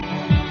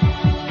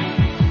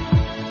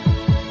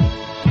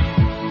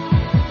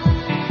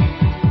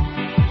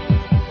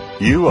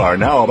You are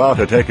now about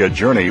to take a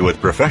journey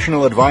with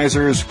professional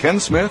advisors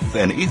Ken Smith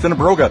and Ethan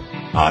Broga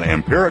on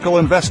Empirical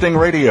Investing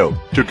Radio.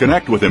 To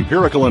connect with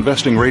Empirical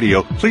Investing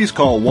Radio, please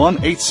call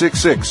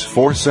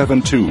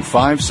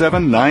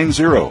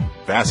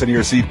 1-866-472-5790. Fasten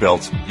your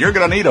seatbelts. You're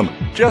going to need them.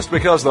 Just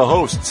because the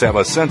hosts have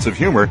a sense of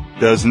humor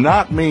does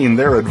not mean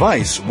their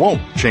advice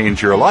won't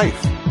change your life.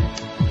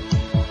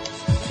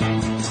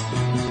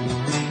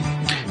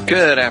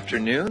 Good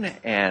afternoon,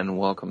 and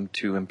welcome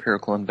to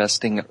Empirical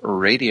Investing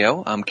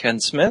Radio. I'm Ken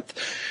Smith,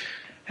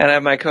 and I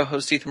have my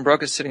co-host Ethan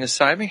Broga sitting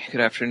beside me. Good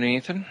afternoon,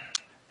 Ethan.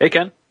 Hey,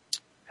 Ken.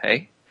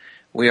 Hey.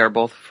 We are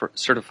both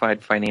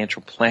certified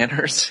financial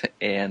planners,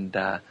 and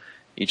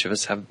each of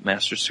us have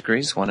master's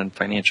degrees, one in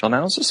financial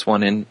analysis,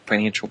 one in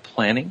financial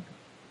planning.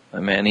 My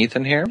man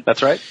Ethan here.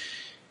 That's right.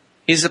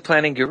 He's a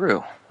planning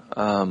guru,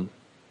 a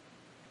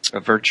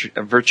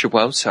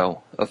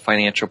virtuoso of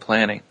financial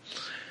planning.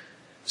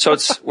 So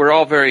we're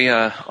all very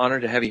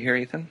honored to have you here,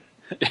 Ethan.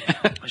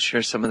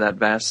 Share some of that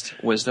vast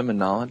wisdom and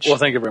knowledge. Well,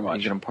 thank you very much.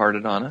 You can impart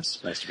it on us.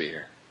 Nice to be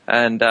here.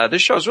 And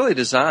this show is really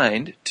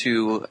designed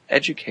to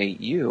educate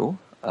you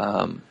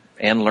and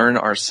learn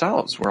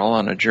ourselves. We're all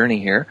on a journey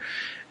here.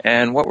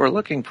 And what we're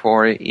looking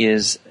for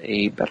is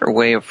a better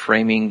way of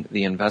framing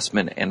the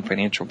investment and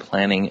financial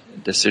planning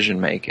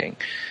decision-making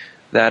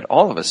that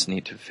all of us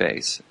need to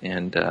face.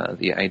 And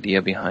the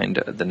idea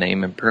behind the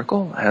name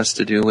Empirical has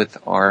to do with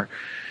our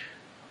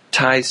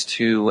ties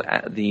to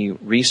the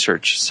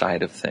research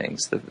side of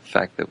things, the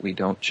fact that we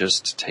don't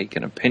just take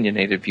an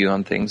opinionated view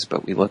on things,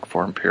 but we look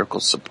for empirical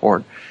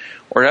support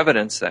or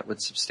evidence that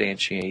would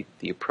substantiate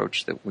the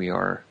approach that we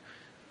are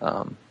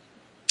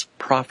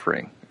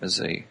proffering as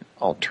a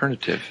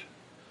alternative.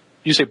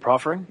 You say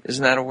proffering?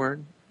 Isn't that a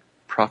word?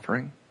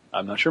 Proffering?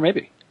 I'm not sure,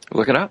 maybe.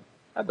 Look it up.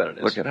 I bet it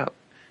is. Look it up.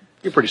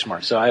 You're pretty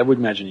smart, so I would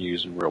imagine you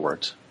use real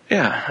words.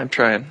 Yeah, I'm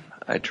trying.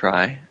 I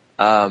try.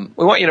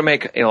 We want you to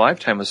make a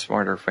lifetime of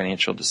smarter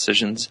financial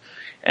decisions.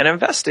 And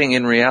investing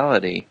in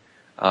reality,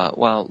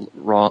 while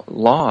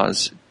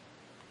laws,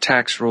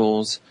 tax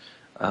rules,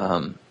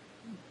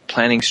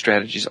 planning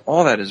strategies,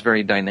 all that is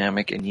very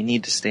dynamic, and you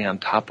need to stay on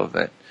top of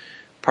it.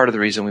 Part of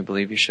the reason we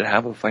believe you should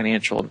have a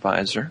financial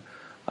advisor,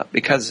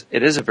 because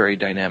it is a very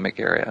dynamic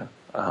area,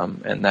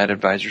 and that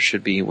advisor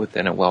should be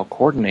within a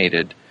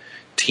well-coordinated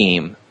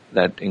team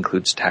that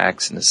includes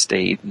tax and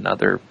estate and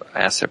other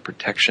asset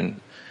protection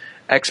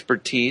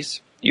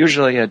expertise.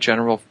 Usually a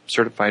general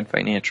certified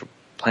financial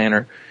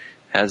planner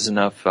has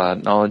enough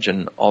knowledge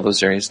in all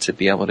those areas to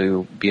be able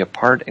to be a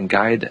part and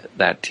guide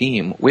that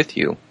team with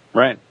you.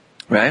 Right.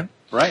 Right?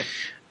 Right.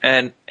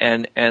 And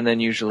then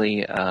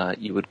usually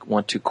you would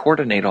want to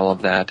coordinate all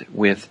of that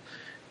with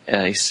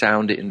a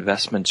sound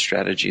investment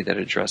strategy that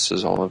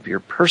addresses all of your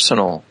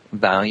personal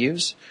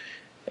values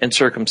and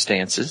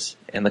circumstances,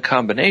 and the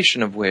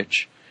combination of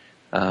which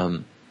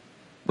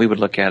we would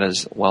look at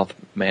as wealth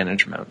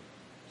management.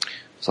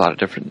 There's a lot of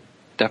different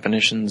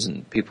definitions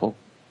and people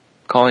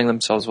calling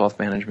themselves wealth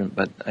management,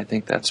 but I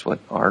think that's what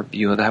our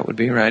view of that would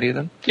be, right,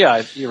 Ethan?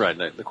 Yeah, you're right.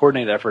 The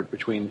coordinated effort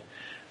between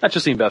not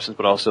just the investments,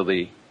 but also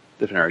the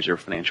different areas of your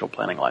financial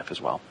planning life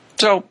as well.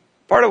 So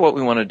part of what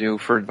we want to do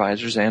for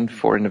advisors and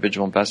for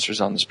individual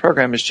investors on this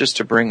program is just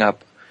to bring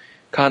up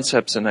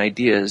concepts and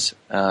ideas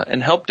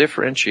and help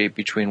differentiate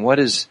between what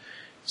is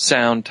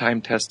sound,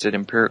 time-tested,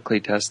 empirically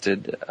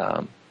tested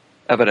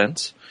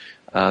evidence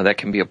that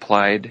can be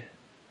applied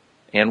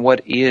and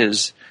what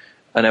is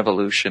an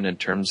evolution in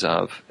terms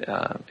of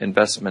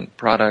investment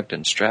product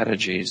and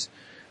strategies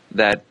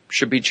that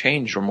should be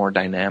changed or more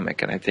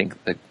dynamic. And I think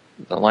the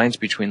lines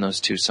between those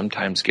two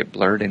sometimes get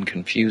blurred and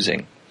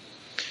confusing.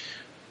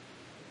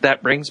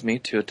 That brings me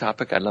to a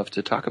topic I'd love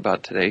to talk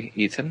about today,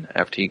 Ethan,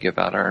 after you give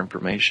out our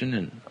information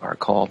and our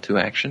call to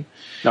action.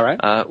 All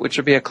right. Which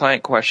would be a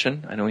client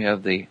question. I know we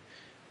have the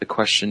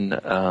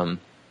question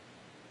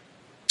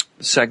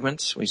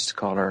segments. We used to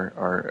call it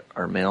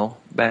our mail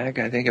bag,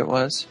 I think it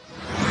was.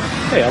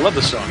 Hey, I love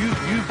this song.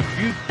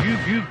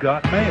 You've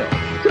got mail.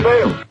 The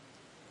mail.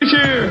 It's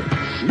here.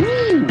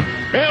 Woo.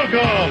 Mail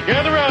call.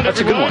 Gather round, That's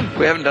everyone. a good one.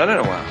 We haven't done it in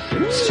a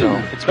while. So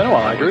It's been a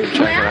while, I agree.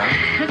 check it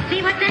out. Let's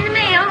see what's in the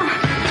mail.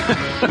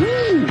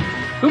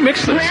 Who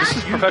mixed this? This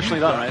is professionally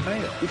done, right?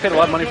 We paid a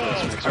lot of money for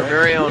this mix, Our right?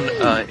 very own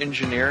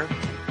engineer,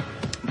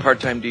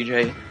 part-time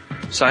DJ,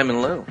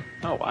 Simon Liu.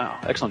 Oh, wow.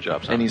 Excellent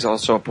job, son. And he's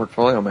also a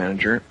portfolio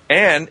manager.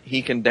 And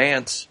he can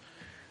dance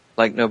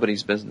like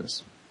nobody's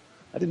business.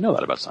 I didn't know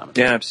that about Simon.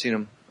 Yeah, I've seen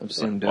him do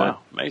it. Wow,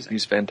 amazing.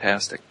 He's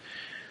fantastic.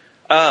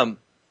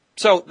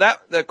 So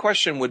the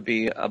question would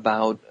be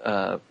about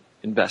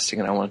investing,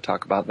 and I want to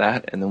talk about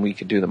that, and then we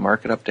could do the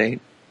market update.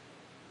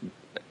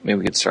 Maybe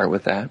we could start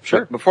with that.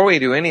 Sure. But before we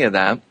do any of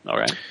that, All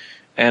right.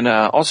 and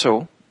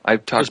also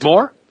I've talked. There's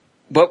more?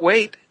 But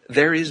wait,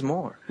 there is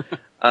more.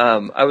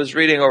 I was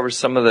reading over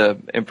some of the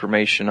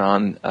information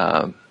on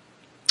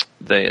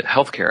the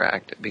Healthcare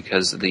Act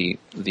because the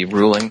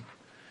ruling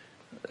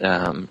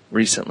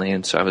recently,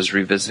 and so I was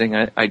revisiting.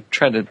 I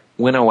tried to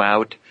winnow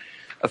out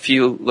a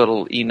few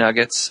little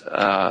e-nuggets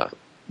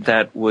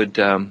that would,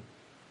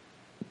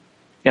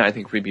 I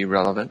think would be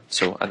relevant.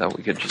 So I thought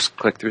we could just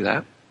click through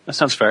that. That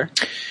sounds fair.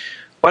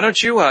 Why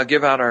don't you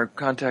give out our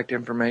contact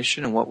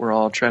information and what we're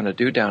all trying to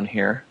do down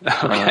here?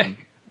 Okay.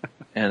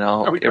 And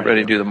I'll get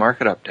ready to do the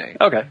market update.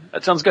 Okay,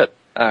 that sounds good.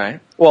 All right.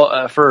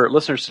 Well, for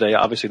listeners today,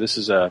 obviously this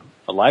is a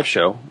live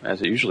show,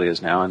 as it usually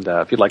is now, and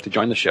if you'd like to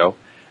join the show,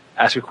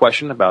 ask a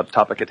question about the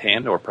topic at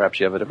hand, or perhaps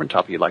you have a different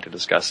topic you'd like to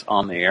discuss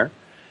on the air,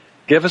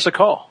 give us a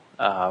call.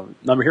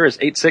 Number here is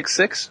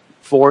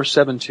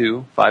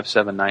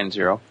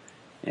 866-472-5790,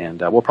 and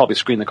we'll probably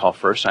screen the call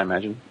first, I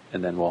imagine,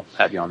 and then we'll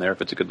have you on there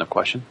if it's a good enough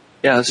question.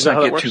 Yeah, let's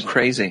not get too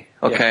crazy.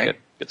 Okay. Yeah,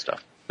 good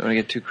stuff. Don't want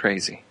to get too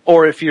crazy.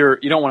 Or if you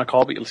don't want to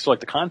call, but you'd still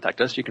like to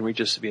contact us, you can reach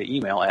us via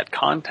email at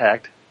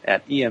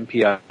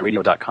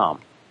contact@empradio.com.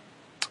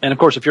 And of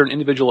course, if you're an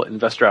individual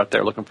investor out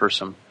there looking for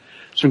some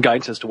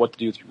guidance as to what to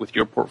do with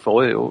your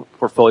portfolio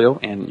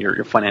and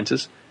your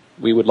finances,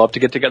 we would love to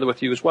get together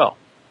with you as well.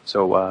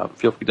 So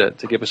feel free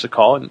to give us a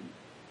call. And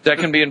that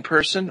can be in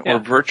person or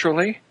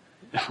virtually.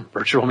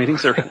 Virtual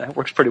meetings, that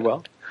works pretty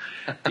well.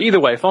 Either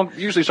way, phone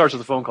usually starts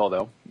with a phone call,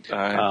 though. All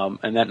right.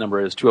 And that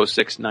number is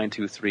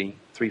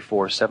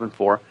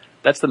 206-923-3474.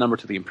 That's the number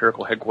to the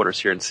Empirical headquarters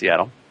here in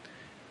Seattle.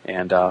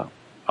 And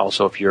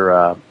also, if you're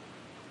an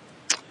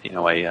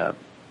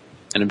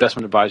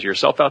investment advisor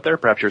yourself out there,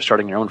 perhaps you're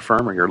starting your own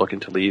firm or you're looking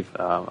to leave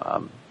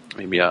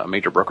maybe a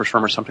major brokerage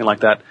firm or something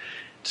like that,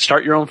 to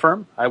start your own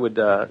firm, I would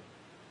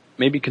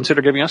maybe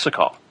consider giving us a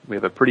call. We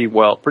have a pretty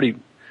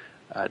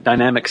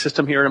dynamic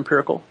system here at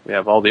Empirical. We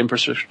have all the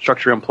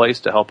infrastructure in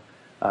place to help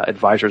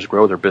advisors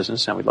grow their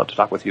business, and we'd love to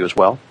talk with you as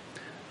well.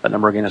 That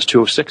number again is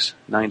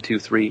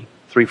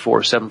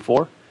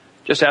 206-923-3474.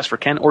 Just ask for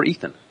Ken or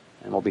Ethan,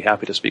 and we'll be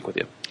happy to speak with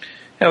you.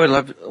 Yeah, we'd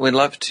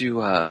love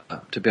to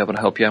be able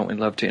to help you out. We'd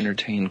love to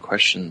entertain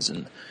questions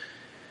and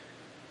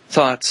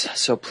thoughts.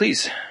 So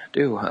please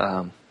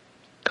do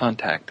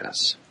contact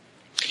us.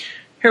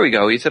 Here we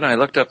go, Ethan. I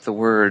looked up the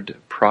word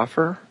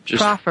proffer.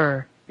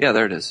 Proffer. Yeah,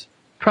 there it is.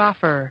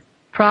 Proffer.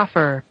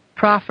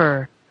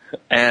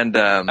 And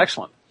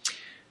Excellent.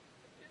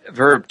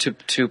 Verb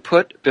to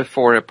put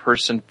before a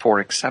person for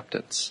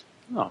acceptance.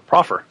 Oh,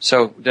 proffer.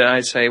 So did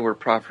I say we're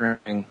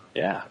proffering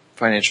Yeah.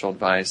 financial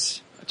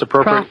advice? It's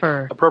appropriate.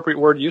 Proffer. Appropriate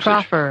word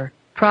usage.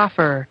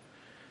 Proffer.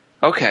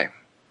 Okay.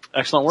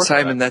 Excellent work.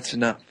 Simon, that's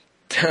enough.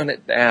 Tone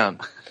it down.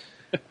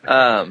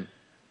 You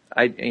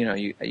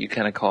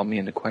kind of called me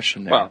into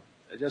question there. Well,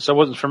 I guess I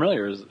wasn't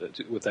familiar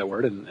with that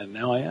word, and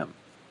now I am.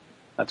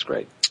 That's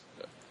great.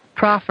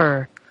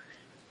 Proffer.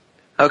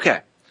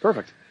 Okay.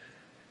 Perfect.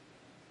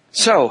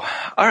 So,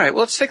 all right,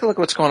 well, let's take a look at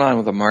what's going on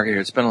with the market here.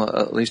 It's been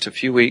at least a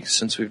few weeks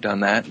since we've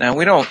done that. Now,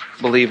 we don't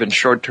believe in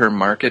short-term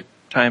market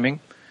timing.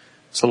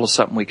 It's a little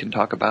something we can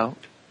talk about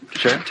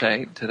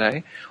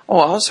today. Oh,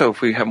 also, if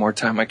we have more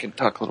time, I can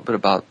talk a little bit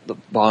about the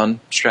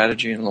bond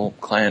strategy and a little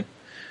client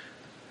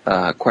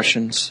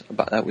questions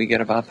that we get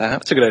about that.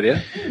 That's a good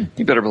idea.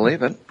 You better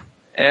believe it.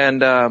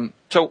 And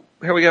so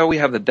here we go. We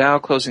have the Dow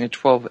closing at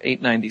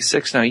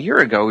 12,896. Now, a year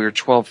ago, we were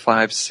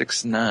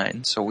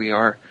 12,569. So we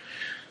are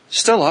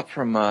still up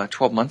from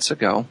 12 months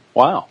ago.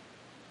 Wow.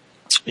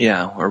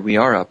 Yeah, or we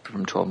are up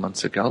from 12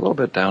 months ago. A little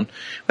bit down.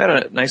 We had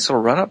a nice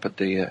little run up at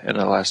the end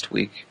of last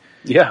week.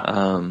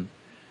 Yeah.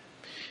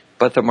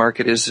 But the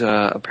market is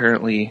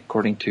apparently,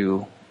 according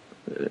to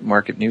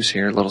market news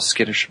here, a little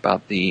skittish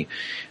about the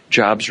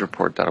jobs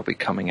report that'll be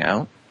coming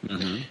out.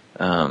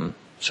 Mm-hmm.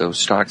 So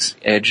stocks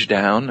edged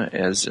down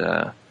as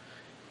there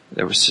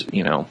was,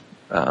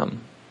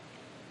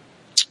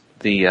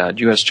 the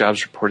U.S.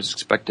 jobs report is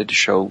expected to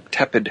show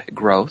tepid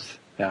growth.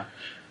 Yeah.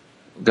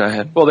 Go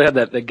ahead. Well, they had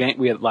that gang.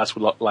 We had last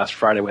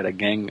Friday. We had a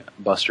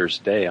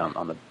gangbusters day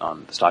on the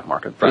stock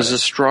market. It was the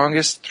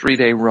strongest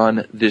 3-day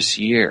run this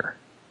year.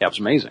 Yeah, it was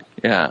amazing.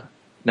 Yeah.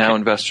 Now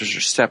investors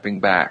are stepping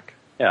back.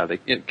 Yeah,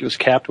 it was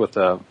capped with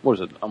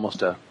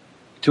almost a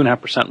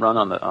 2.5% run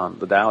on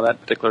the Dow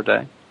that particular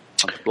day,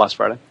 last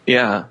Friday.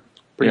 Yeah.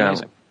 Pretty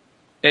amazing.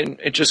 And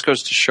it just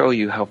goes to show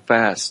you how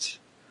fast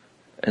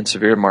and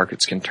severe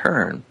markets can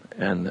turn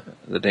and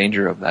the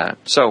danger of that.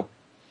 So,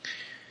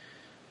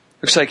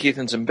 looks like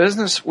Ethan's in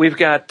business. We've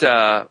got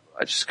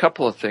just a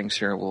couple of things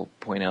here we'll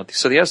point out.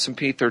 So the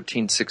S&P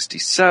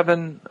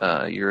 1367,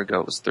 a year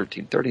ago it was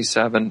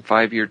 1337.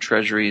 5-year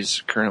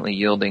treasuries currently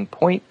yielding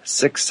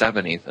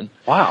 0.67, Ethan.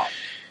 Wow.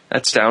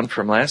 That's down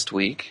from last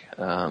week.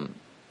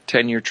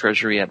 10-year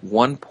treasury at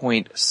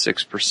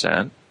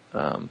 1.6%,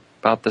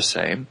 about the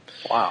same.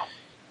 Wow.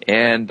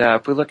 And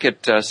if we look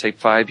at, say,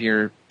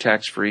 5-year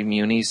tax-free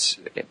munis,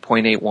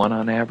 0.81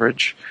 on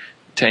average,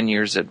 10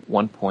 years at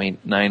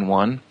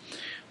 1.91.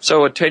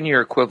 So a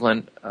 10-year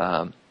equivalent,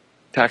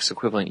 tax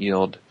equivalent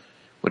yield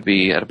would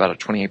be at about a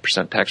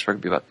 28% tax rate,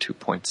 would be about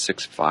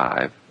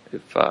 2.65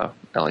 if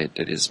Elliot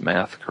did his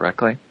math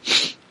correctly.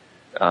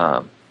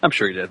 I'm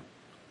sure he did.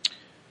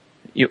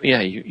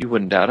 You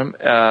wouldn't doubt him.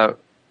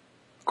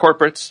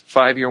 Corporates,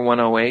 5-year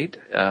 108,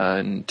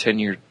 and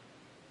 10-year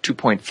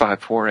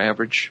 2.54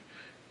 average,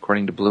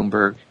 according to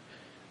Bloomberg.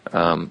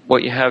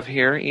 What you have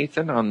here,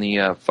 Ethan, on the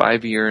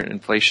 5-year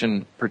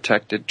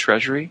inflation-protected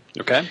treasury.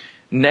 Okay.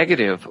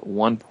 Negative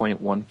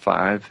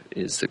 1.15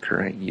 is the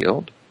current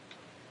yield.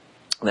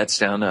 That's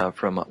down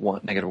from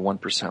negative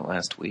 1%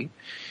 last week.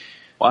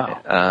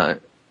 Wow.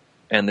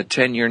 And the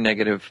 10-year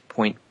negative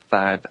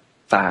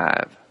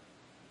 0.55.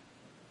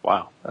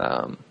 Wow.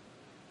 Down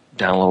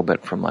a little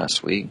bit from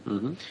last week.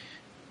 Mm-hmm.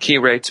 Key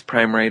rates,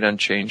 prime rate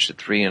unchanged at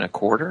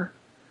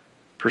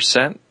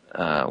 3.25%.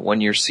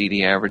 1-year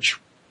CD average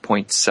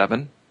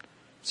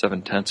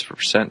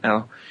 0.7%.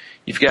 Now,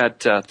 you've got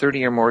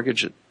 30-year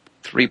mortgage at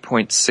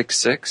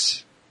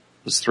 3.66. It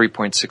was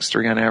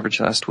 3.63 on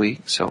average last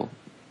week, so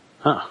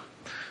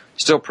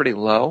still pretty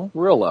low.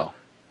 Real low.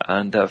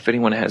 And if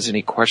anyone has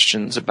any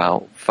questions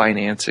about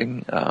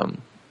financing,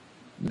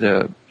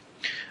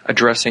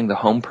 addressing the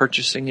home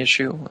purchasing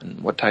issue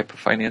and what type of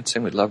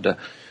financing, I'd love to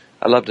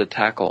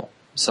tackle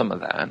some of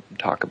that and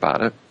talk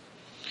about it.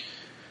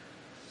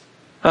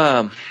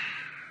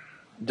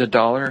 The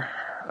dollar,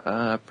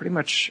 pretty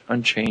much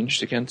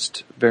unchanged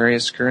against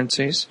various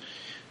currencies.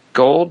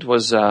 Gold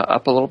was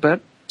up a little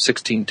bit,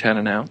 16.10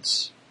 an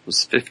ounce. It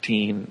was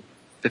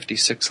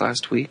 15.56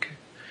 last week.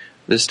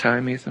 This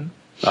time, Ethan.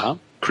 Uh-huh.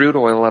 Crude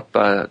oil up,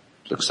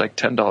 looks like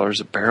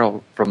 $10 a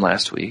barrel from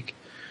last week.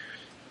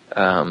 It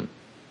was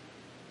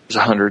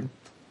 100.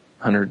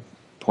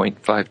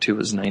 100.52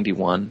 was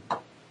 91.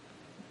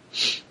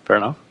 Fair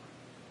enough.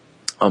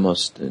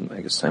 Almost in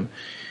Vegas time.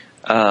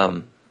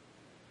 What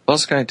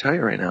else can I tell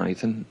you right now,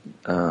 Ethan?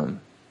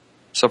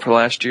 So for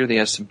last year, the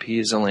S&P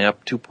is only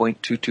up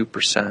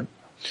 2.22%.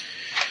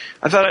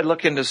 I thought I'd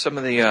look into some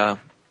of the,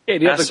 Hey,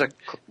 do you have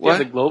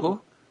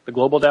the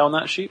global Dow on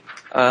that sheet?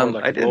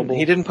 I didn't.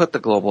 He didn't put the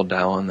global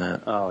Dow on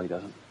that. Oh, he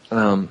doesn't.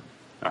 All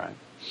right.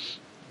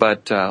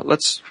 But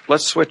let's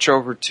switch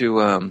over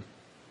to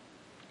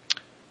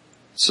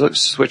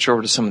switch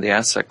over to some of the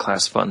asset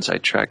class funds I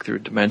track through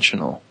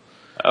Dimensional.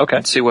 Okay.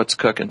 And see what's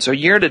cooking. So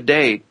year to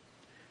date,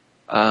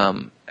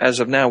 as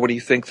of now, what do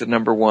you think the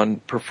number one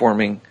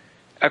performing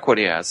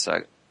equity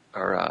asset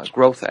or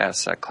growth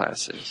asset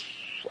class is?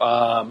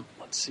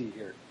 Let's see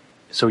here.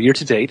 So year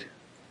to date.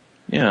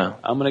 Yeah.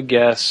 I'm going to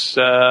guess,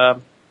 I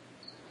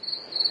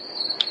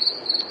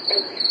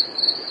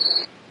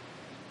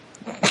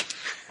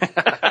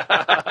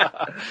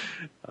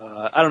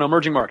don't know,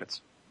 emerging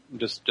markets. I'm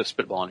just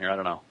spitballing here. I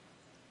don't know.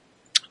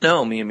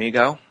 No, mi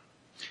amigo.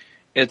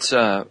 It's,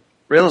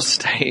 real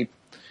estate,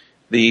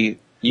 the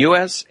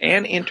U.S.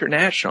 and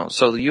international.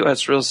 So the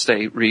U.S. real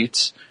estate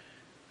REITs,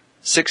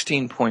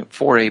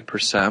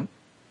 16.48%.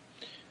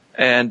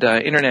 And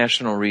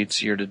international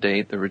REITs year to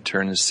date, the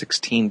return is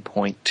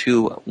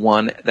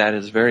 16.21. That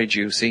is very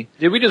juicy.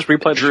 Did we just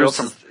replay the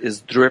show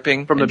is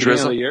dripping from the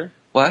beginning of the year?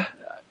 What?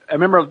 I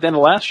remember at the end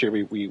of last year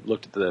we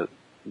looked at the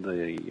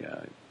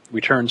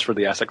returns for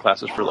the asset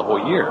classes for the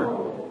whole year,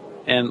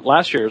 and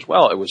last year as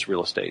well it was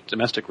real estate,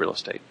 domestic real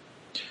estate.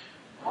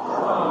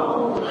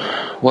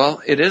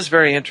 Well, it is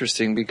very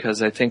interesting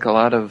because I think a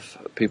lot of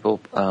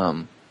people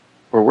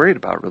were worried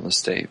about real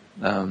estate.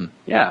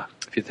 Yeah,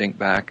 if you think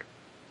back.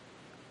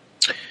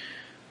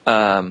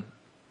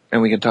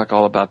 And we can talk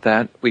all about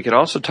that. We could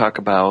also talk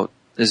about,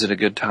 is it a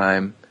good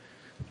time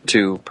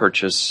to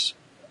purchase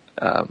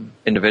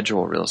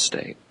individual real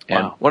estate?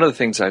 And one of the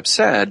things I've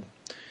said,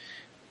 do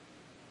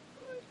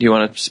you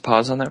want to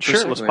pause on that for a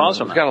second? Sure, let's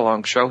pause on that. We've got a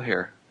long show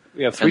here.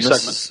 We have 3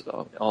 segments.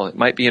 It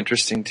might be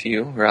interesting to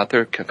you. We're out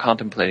there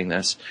contemplating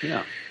this.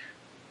 Yeah.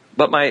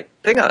 But my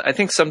thing, I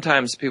think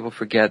sometimes people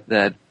forget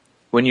that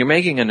when you're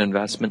making an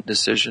investment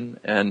decision,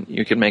 and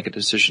you can make a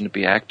decision to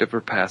be active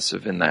or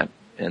passive in that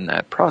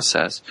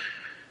process.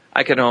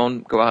 I could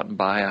go out and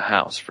buy a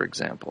house, for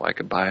example. I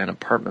could buy an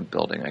apartment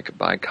building. I could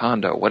buy a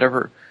condo,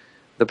 whatever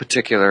the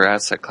particular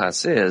asset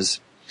class is.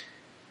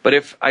 But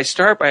if I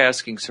start by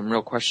asking some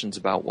real questions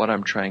about what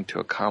I'm trying to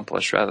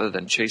accomplish rather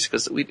than chase,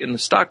 because in the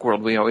stock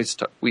world, we always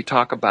we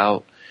talk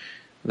about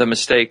the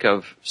mistake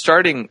of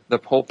starting the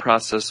whole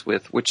process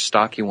with which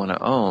stock you want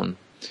to own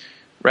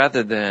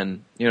rather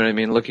than,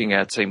 looking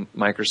at, say,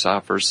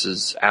 Microsoft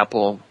versus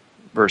Apple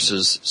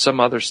versus some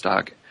other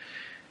stock.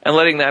 And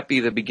letting that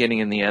be the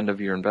beginning and the end of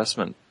your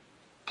investment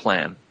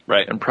plan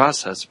and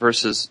process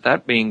versus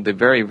that being the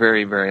very,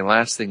 very, very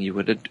last thing you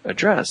would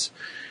address.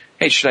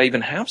 Hey, should I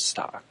even have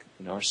stock?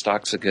 Are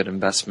stocks a good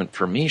investment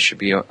for me? Should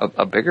be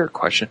a bigger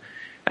question.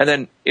 And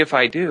then if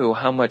I do,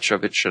 how much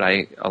of it should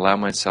I allow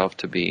myself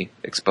to be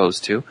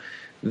exposed to?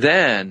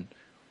 Then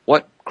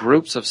what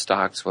groups of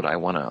stocks would I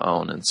want to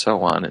own and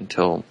so on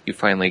until you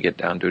finally get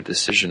down to a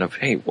decision of,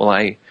 hey, do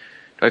I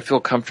feel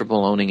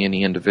comfortable owning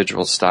any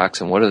individual stocks,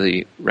 and what are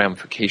the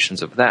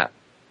ramifications of that?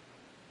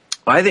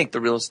 I think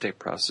the real estate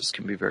process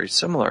can be very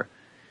similar.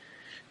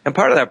 And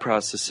part of that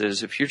process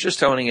is if you're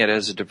just owning it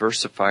as a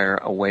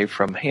diversifier away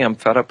from, hey, I'm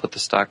fed up with the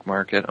stock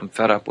market, I'm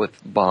fed up with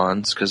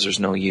bonds because there's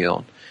no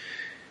yield.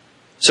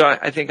 So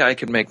I think I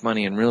could make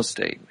money in real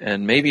estate.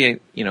 And maybe,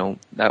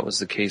 that was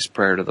the case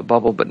prior to the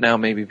bubble, but now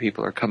maybe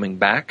people are coming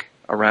back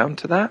around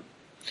to that.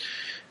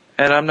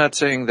 And I'm not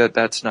saying that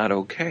that's not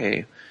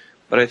okay.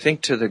 But I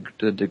think to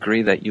the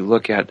degree that you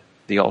look at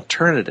the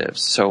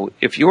alternatives. So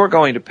if you are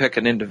going to pick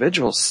an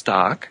individual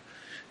stock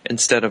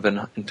instead of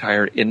an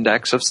entire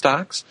index of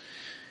stocks,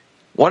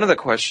 one of the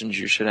questions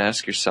you should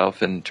ask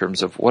yourself in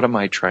terms of what am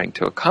I trying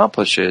to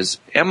accomplish is,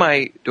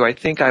 do I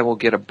think I will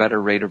get a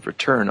better rate of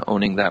return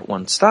owning that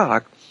one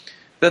stock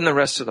than the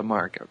rest of the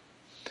market?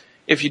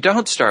 If you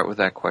don't start with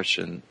that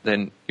question,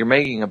 then you're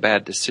making a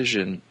bad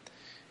decision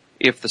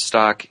if the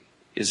stock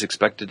is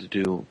expected to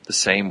do the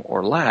same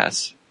or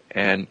less,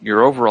 and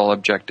your overall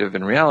objective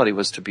in reality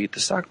was to beat the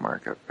stock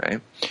market,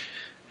 right?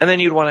 And then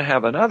you'd want to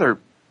have another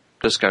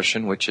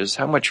discussion, which is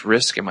how much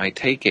risk am I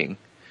taking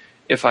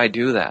if I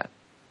do that?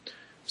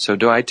 So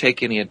do I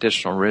take any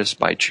additional risk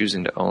by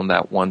choosing to own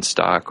that one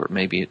stock, or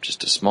maybe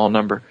just a small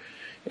number,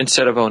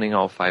 instead of owning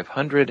all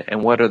 500?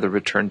 And what are the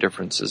return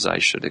differences I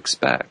should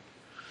expect?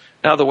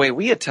 Now, the way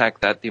we attack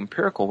that, the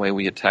empirical way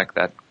we attack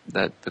that,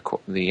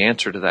 the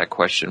answer to that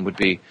question would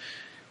be,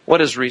 what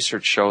does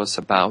research show us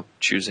about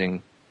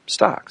choosing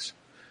stocks?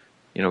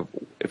 You know,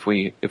 if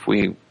we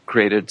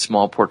created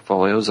small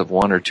portfolios of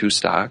one or two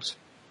stocks,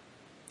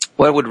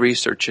 what would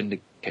research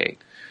indicate?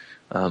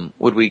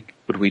 Would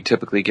we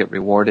typically get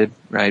rewarded,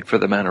 right, for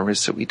the amount of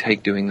risk that we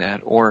take doing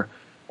that, or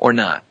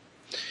not?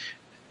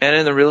 And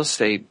in the real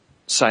estate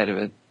side of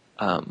it,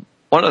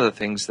 one of the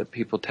things that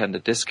people tend to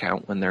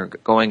discount when they're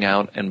going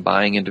out and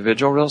buying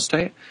individual real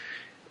estate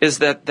is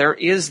that there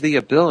is the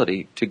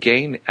ability to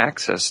gain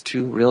access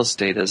to real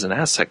estate as an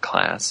asset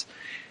class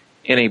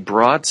in a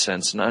broad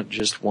sense, not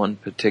just one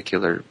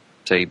particular,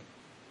 say,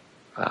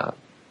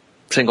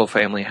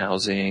 single-family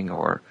housing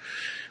or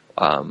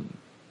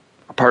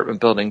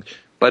apartment building,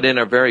 but in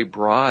a very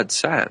broad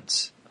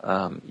sense.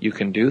 You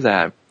can do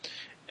that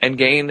and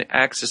gain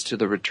access to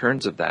the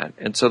returns of that.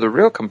 And so the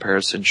real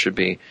comparison should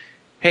be,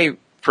 hey,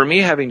 for me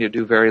having to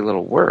do very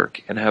little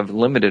work and have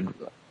limited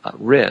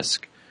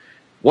risk,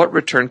 what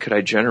return could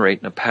I generate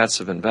in a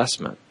passive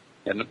investment?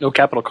 Yeah, no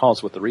capital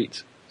calls with the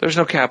REITs. There's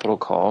no capital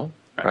call,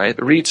 right?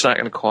 The REIT's not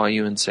going to call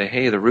you and say,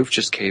 hey, the roof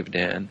just caved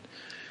in.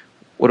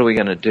 What are we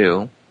going to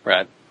do?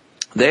 Right.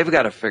 They've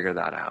got to figure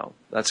that out.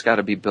 That's got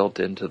to be built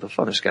into the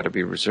fund. There's got to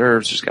be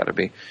reserves. There's got to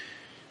be.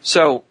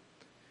 So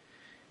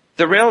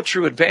the real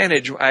true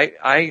advantage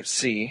I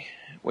see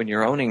when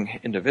you're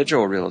owning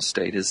individual real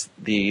estate is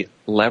the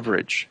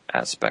leverage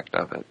aspect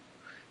of it,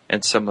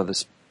 and some of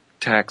this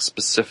tax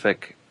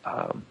specific,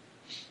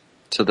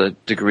 to the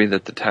degree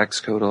that the tax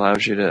code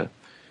allows you to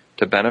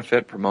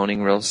benefit from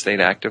owning real estate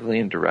actively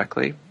and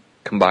directly,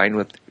 combined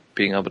with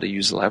being able to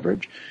use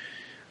leverage.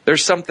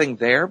 There's something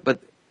there,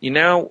 but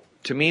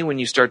to me, when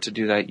you start to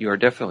do that, you are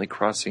definitely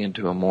crossing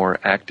into a more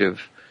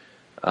active,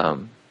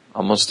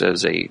 almost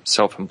as a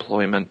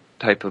self-employment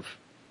type of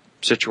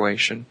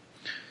situation.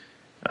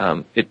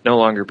 It no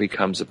longer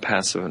becomes a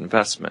passive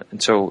investment.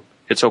 And so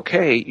it's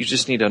okay. You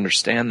just need to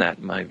understand that,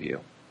 in my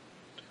view.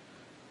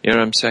 You know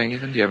what I'm saying,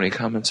 Ethan? Do you have any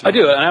comments? I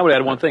do, and I would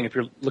add one thing. If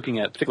you're looking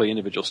at particularly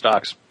individual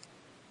stocks,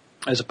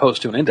 as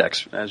opposed to an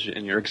index, as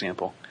in your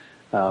example,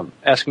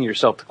 asking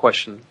yourself the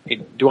question, hey,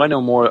 do I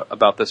know more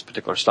about this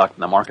particular stock than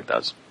the market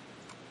does?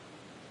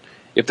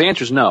 If the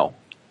answer is no,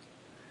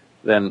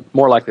 then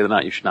more likely than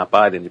not, you should not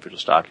buy the individual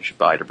stock. You should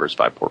buy a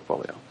diversified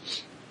portfolio.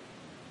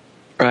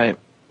 Right.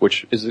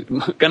 Which is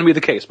going to be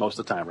the case most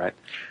of the time, right?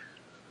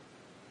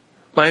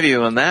 My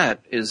view on that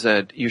is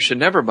that you should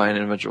never buy an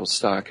individual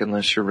stock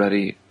unless you're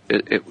ready.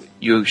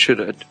 You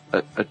should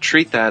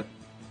treat that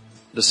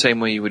the same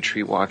way you would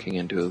treat walking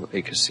into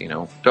a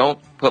casino. Don't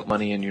put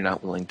money in you're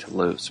not willing to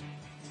lose.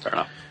 Fair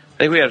enough. I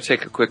think we have to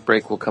take a quick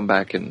break. We'll come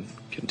back and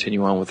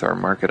continue on with our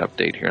market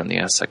update here on the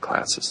asset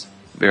classes.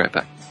 Be right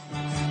back.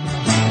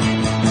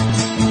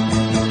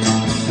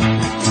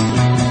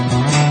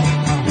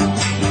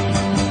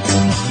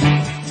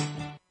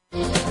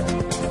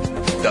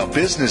 The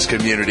business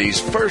community's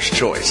first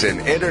choice in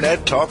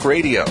Internet Talk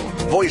Radio.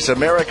 Voice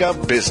America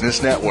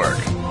Business Network.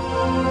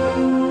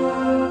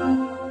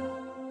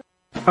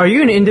 Are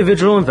you an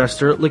individual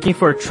investor looking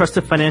for a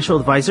trusted financial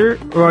advisor?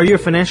 Or are you a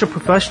financial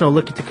professional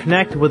looking to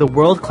connect with a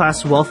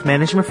world-class wealth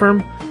management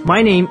firm?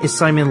 My name is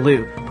Simon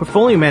Liu,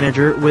 portfolio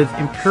manager with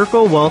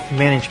Empirical Wealth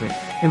Management,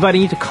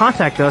 inviting you to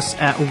contact us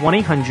at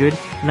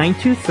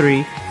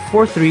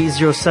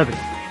 1-800-923-4307.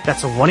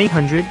 That's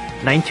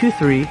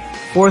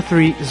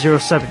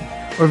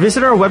 1-800-923-4307. Or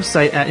visit our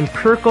website at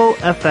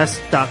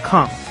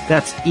empiricalfs.com.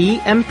 That's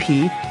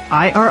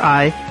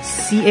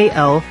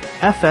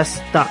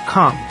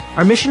EMPIRICALFS.com.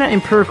 Our mission at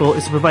Empirical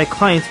is to provide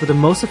clients with the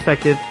most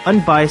effective,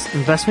 unbiased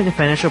investment and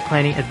financial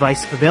planning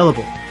advice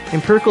available.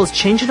 Empirical is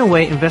changing the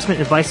way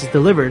investment advice is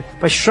delivered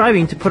by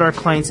striving to put our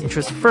clients'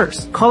 interests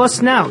first. Call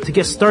us now to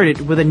get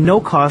started with a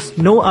no-cost,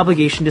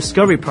 no-obligation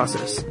discovery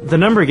process. The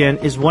number again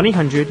is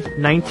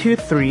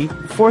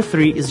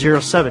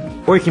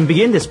 1-800-923-4307. Or you can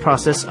begin this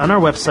process on our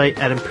website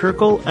at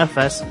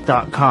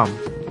empiricalfs.com.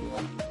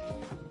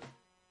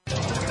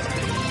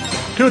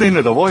 Tune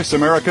into the Voice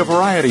America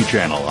Variety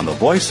channel on the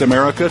Voice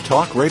America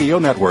Talk Radio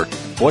Network.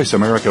 Voice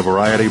America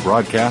Variety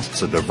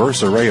broadcasts a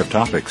diverse array of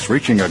topics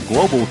reaching a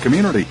global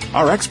community.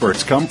 Our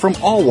experts come from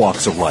all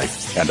walks of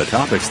life, and the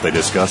topics they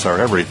discuss are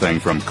everything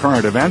from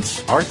current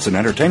events, arts and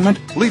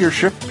entertainment,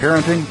 leadership,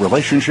 parenting,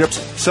 relationships,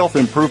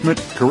 self-improvement,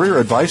 career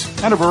advice,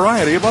 and a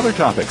variety of other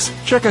topics.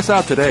 Check us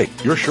out today.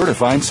 You're sure to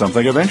find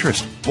something of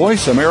interest.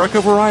 Voice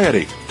America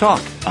Variety.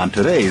 Talk on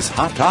today's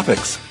hot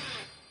topics.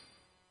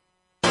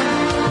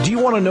 Do you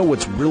want to know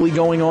what's really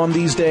going on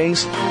these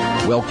days?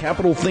 Well,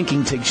 Capital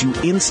Thinking takes you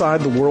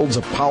inside the worlds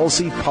of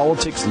policy,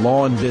 politics,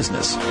 law, and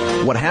business.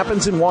 What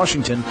happens in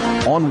Washington,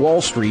 on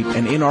Wall Street,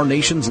 and in our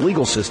nation's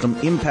legal system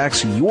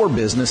impacts your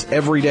business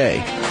every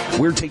day.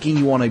 We're taking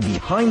you on a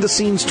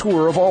behind-the-scenes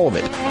tour of all of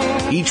it.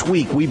 Each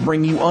week, we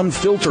bring you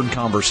unfiltered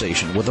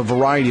conversation with a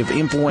variety of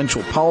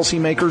influential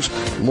policymakers,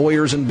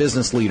 lawyers, and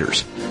business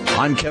leaders.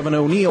 I'm Kevin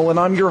O'Neill, and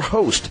I'm your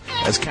host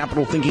as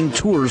Capital Thinking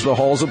tours the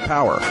halls of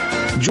power.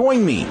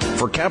 Join me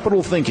for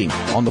Capital Thinking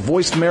on the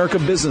Voice America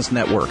Business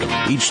Network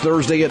each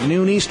Thursday at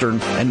noon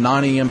Eastern and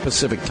 9 a.m.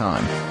 Pacific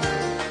Time.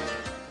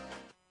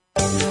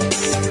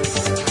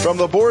 From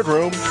the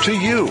boardroom to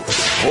you,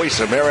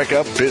 Voice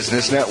America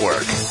Business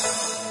Network.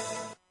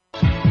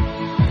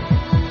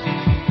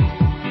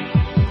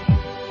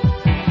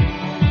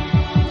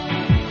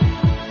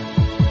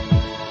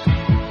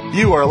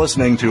 You are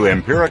listening to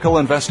Empirical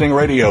Investing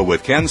Radio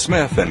with Ken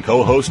Smith and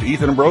co-host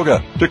Ethan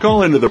Broga. To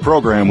call into the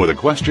program with a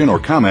question or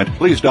comment,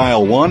 please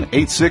dial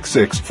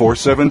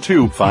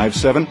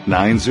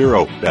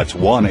 1-866-472-5790. That's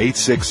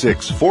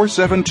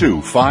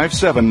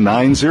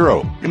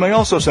 1-866-472-5790. You may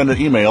also send an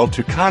email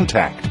to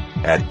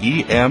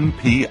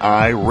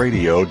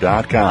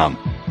contact@empiradio.com.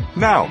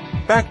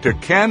 Now, back to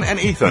Ken and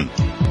Ethan.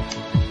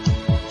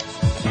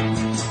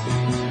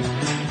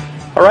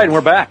 All right, and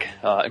we're back.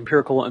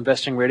 Empirical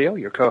Investing Radio,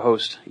 your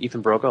co-host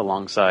Ethan Broga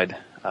alongside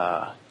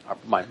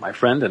my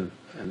friend and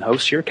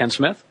host here, Ken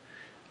Smith.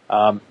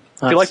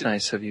 That's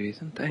nice of you,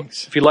 Ethan.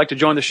 Thanks. If you'd like to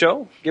join the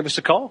show, give us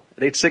a call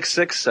at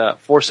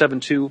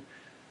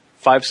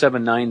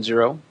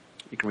 866-472-5790.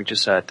 You can reach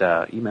us at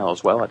email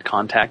as well at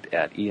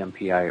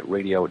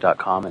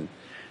contact@empiradio.com. And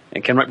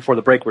Ken, right before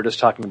the break, we were just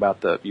talking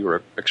about you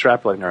were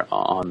extrapolating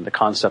on the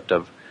concept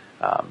of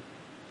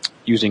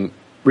using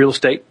real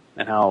estate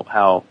and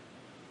how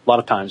a lot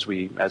of times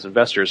we, as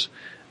investors,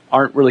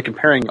 aren't really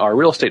comparing our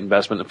real estate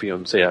investment, if we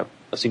say a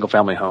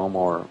single-family home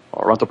or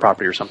a rental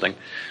property or something,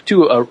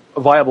 to a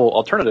viable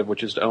alternative,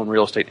 which is to own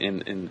real estate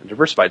in a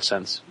diversified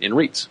sense in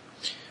REITs.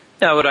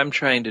 Now, what I'm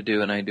trying to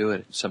do, and I do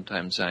it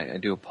sometimes, I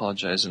do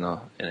apologize in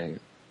a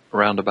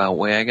roundabout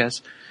way, I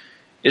guess,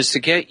 is to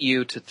get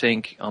you to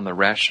think on the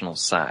rational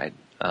side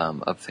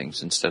of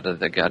things instead of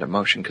the gut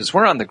emotion. Because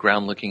we're on the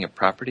ground looking at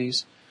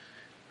properties.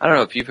 I don't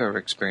know if you've ever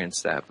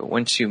experienced that, but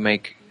once you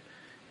make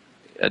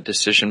a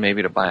decision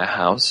maybe to buy a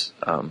house,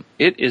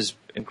 it is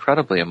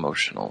incredibly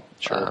emotional.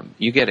 Sure.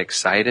 You get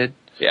excited.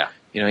 Yeah.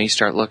 You know, you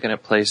start looking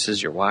at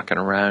places, you're walking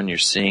around, you're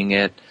seeing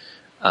it.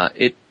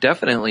 It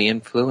definitely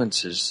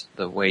influences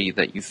the way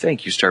that you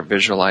think. You start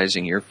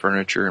visualizing your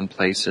furniture in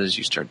places.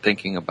 You start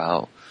thinking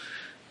about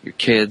your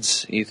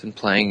kids, Ethan,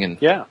 playing in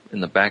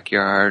the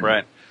backyard.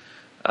 Right.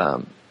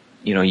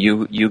 You know,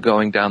 you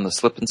going down the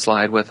slip and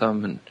slide with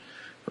them and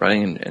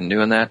running and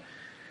doing that.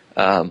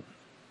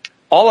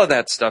 All of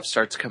that stuff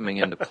starts coming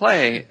into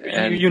play.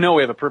 And you know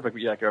we have a perfect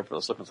backyard for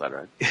the slip and slide,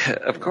 right? Yeah,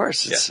 of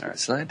course. It's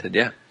slanted,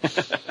 yeah.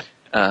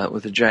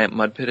 With a giant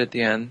mud pit at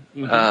the end.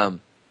 Mm-hmm.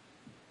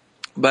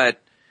 But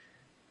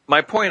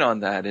my point on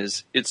that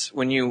is it's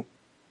when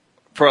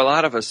for a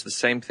lot of us, the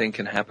same thing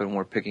can happen when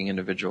we're picking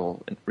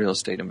individual real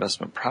estate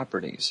investment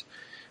properties.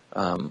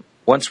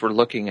 Once we're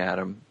looking at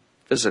them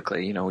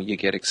physically, you know, you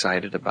get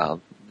excited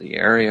about the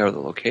area or the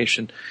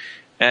location,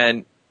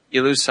 and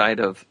you lose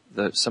sight of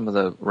some of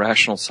the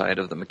rational side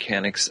of the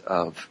mechanics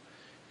of,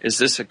 is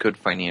this a good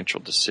financial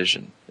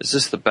decision? Is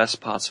this the best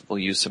possible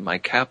use of my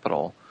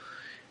capital?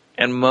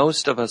 And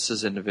most of us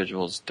as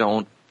individuals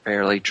don't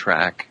fairly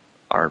track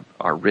our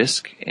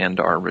risk and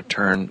our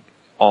return,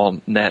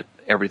 all net,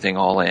 everything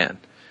all in.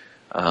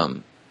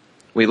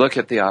 We look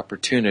at the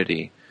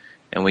opportunity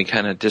and we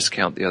kind of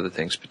discount the other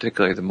things,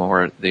 particularly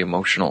the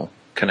emotional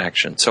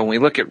connection. So when we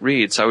look at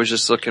REITs, I was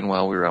just looking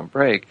while we were on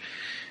break,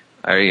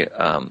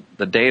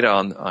 the data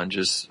on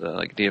just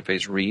like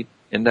DFA's REIT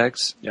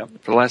index,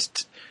 for the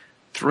last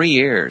 3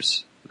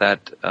 years,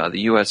 that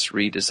the U.S.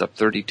 REIT is up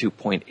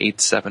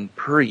 32.87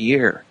 per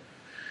year.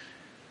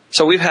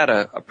 So we've had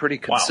a pretty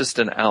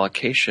consistent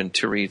allocation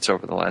to REITs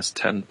over the last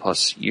 10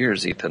 plus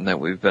years, Ethan, that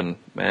we've been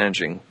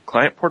managing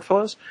client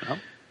portfolios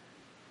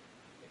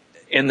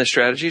in the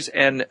strategies.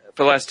 And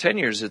for the last 10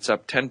 years, it's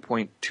up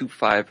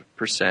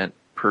 10.25%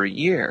 per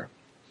year.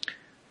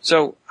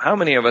 So how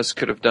many of us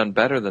could have done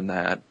better than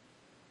that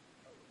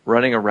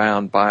running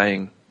around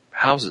buying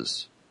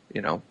houses,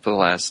 you know, for the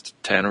last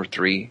 10 or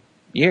 3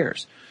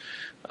 years?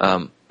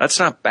 That's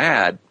not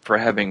bad for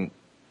having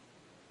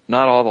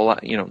not all the,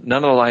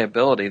 none of the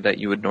liability that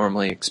you would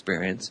normally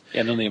experience.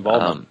 Yeah, none of the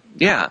involvement.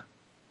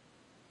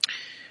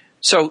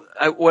 So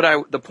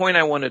the point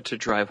I wanted to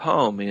drive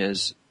home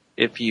is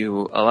if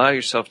you allow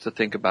yourself to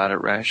think about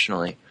it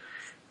rationally,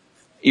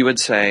 you would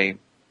say,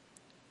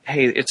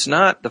 hey, it's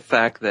not the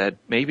fact that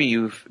maybe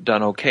you've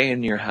done okay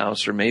in your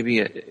house, or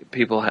maybe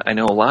I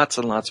know lots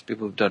and lots of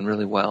people who've done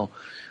really well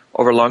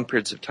over long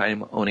periods of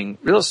time owning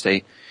real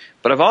estate,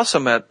 but I've also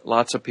met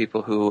lots of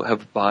people who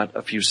have bought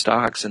a few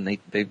stocks and they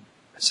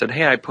said,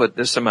 hey, I put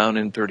this amount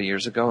in 30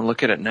 years ago and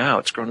look at it now.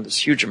 It's grown to this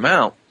huge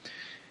amount.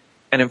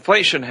 And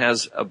inflation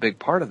has a big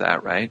part of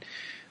that, right?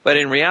 But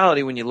in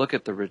reality, when you look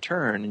at the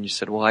return and you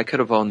said, well, I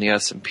could have owned the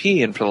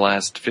S&P and for the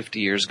last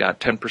 50 years got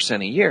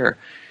 10% a year.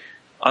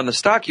 On the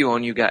stock you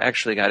own, you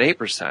actually got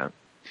 8%.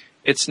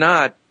 It's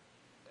not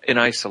in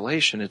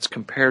isolation. It's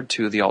compared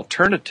to the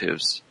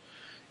alternatives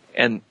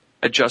and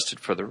adjusted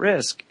for the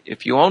risk.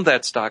 If you owned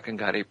that stock and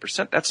got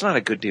 8%, that's not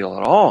a good deal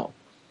at all.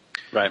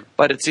 Right.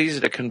 But it's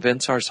easy to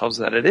convince ourselves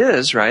that it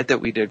is, right,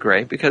 that we did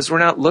great, because we're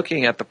not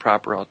looking at the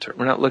proper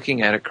we're not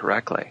looking at it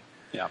correctly.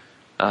 Yeah.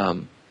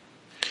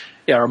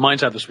 Yeah, our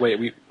minds have this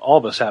way. All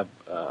of us have,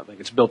 I think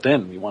it's built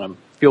in. We want to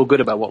feel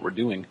good about what we're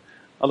doing.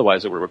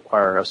 Otherwise, it would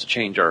require us to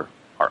change our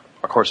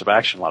course of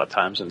action a lot of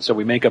times. And so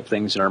we make up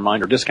things in our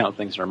mind or discount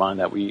things in our mind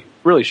that we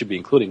really should be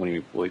including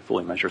when we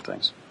fully measure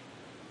things.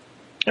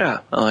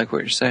 Yeah, I like what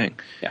you're saying.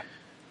 Yeah.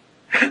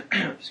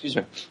 Excuse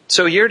me.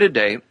 So year to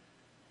date,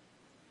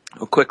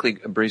 we'll quickly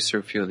breeze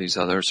through a few of these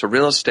others. So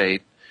real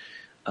estate,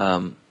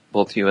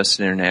 both U.S.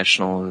 and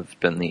international, have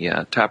been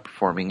the top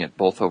performing at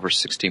both over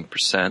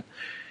 16%.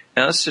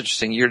 Now, this is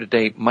interesting. Year to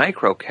date,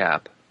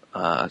 microcap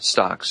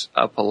stocks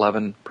up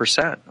 11%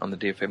 on the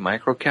DFA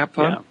microcap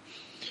fund.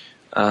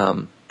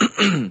 Yeah.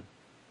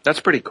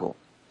 That's pretty cool.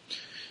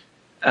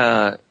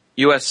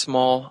 U.S.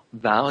 small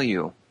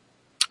value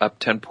up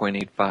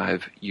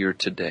 10.85 year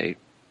to date.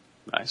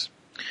 Nice.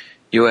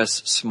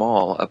 U.S.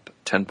 small up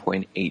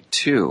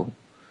 10.82.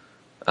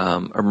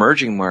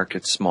 Emerging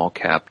markets small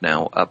cap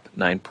now up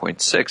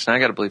 9.6. Now I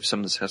got to believe some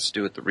of this has to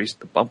do with the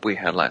bump we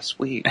had last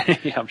week.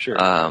 Yeah, I'm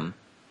sure.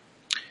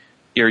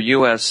 Your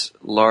U.S.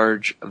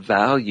 large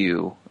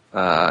value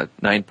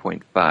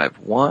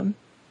 9.51.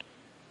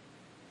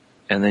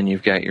 And then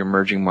you've got your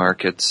emerging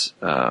markets,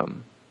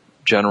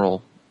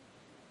 general,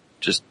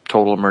 just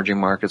total emerging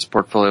markets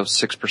portfolio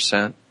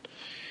 6%.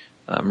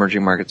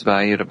 Emerging markets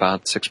valued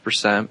about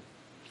 6%.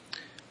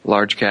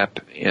 Large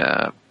cap,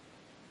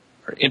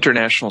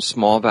 international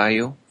small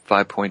value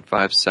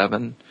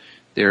 5.57.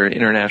 Their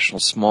international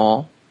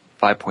small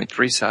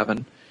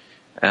 5.37.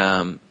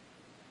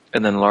 And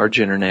then large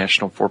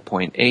international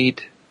 4.8.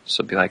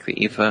 So it'd be like the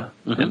EFA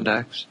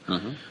index.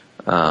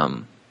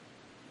 Mm-hmm.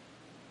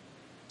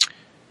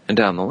 And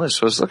down the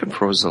list, what I was looking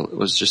for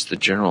was just the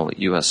general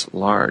U.S.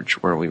 large,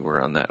 where we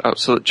were on that. Oh,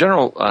 so the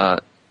general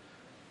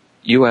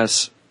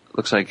U.S.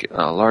 looks like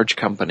a large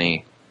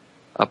company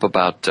up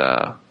about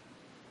 10.4.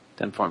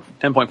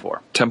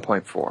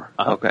 10.4.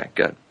 Okay,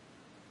 good.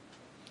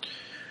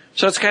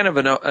 So it's kind of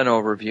an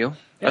overview. Yeah.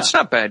 That's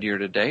not bad year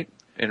to date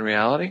in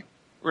reality. It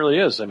really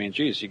is. I mean,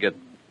 geez,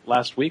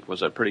 last week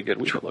was a pretty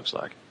good week, it looks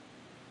like.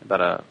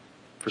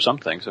 For some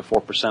things, a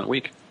 4%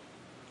 week.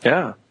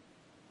 Yeah.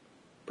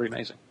 Pretty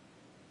amazing.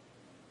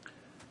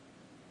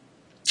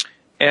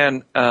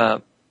 And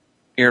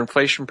your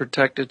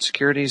inflation-protected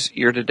securities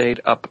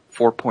year-to-date up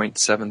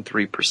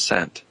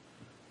 4.73%.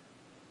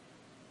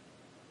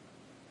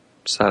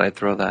 Just thought I'd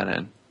throw that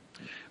in.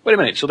 Wait a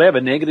minute. So they have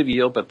a negative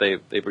yield, but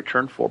they've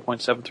returned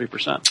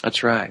 4.73%.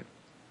 That's right.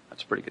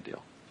 That's a pretty good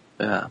deal.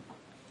 Yeah.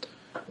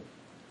 The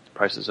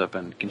price is up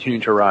and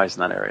continuing to rise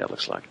in that area, it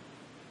looks like.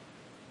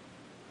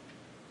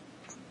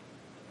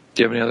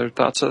 Do you have any other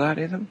thoughts of that,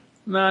 Ethan?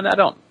 No, I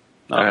don't.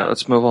 All right,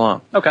 let's move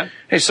along. Okay.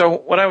 Hey, so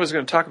what I was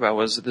going to talk about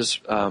was this,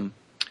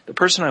 the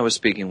person I was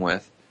speaking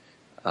with,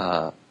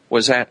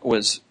 was a,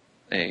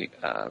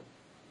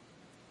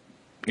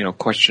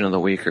 question of the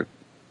week, or,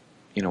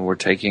 we're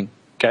taking.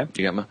 Okay.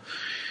 You got my,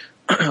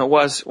 I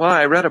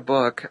read a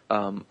book,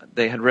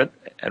 they had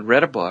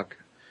read a book,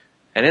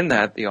 and in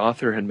that, the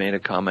author had made a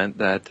comment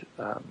that,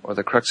 or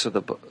the crux of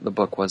the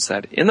book was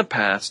that in the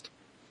past,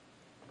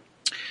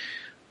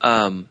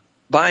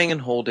 buying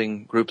and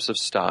holding groups of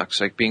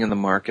stocks, like being in the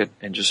market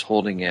and just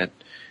holding it,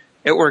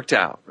 it worked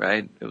out,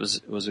 right? It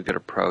was a good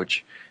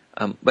approach.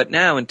 But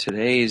now in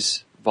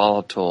today's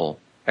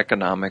volatile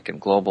economic and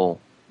global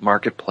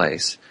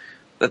marketplace,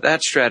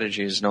 that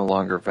strategy is no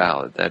longer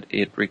valid, that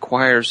it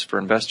requires for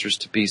investors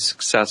to be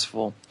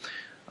successful,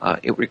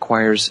 it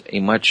requires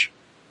a much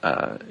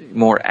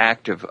more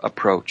active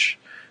approach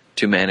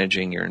to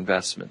managing your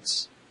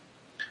investments.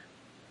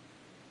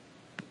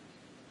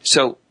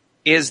 So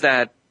is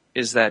that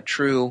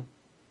true?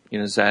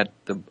 Is that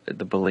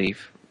the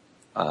belief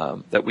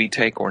that we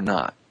take or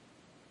not?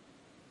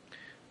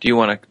 Do you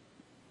want to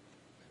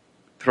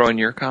throw in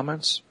your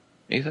comments,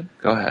 Ethan?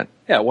 Go ahead.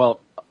 Yeah, well,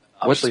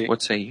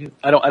 what say you?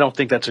 I don't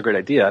think that's a great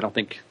idea. I don't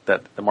think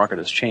that the market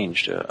has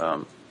changed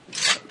to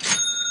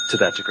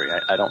that degree.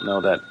 I don't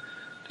know that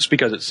just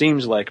because it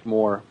seems like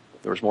there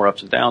was more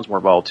ups and downs, more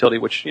volatility,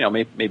 which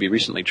may be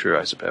recently true,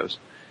 I suppose.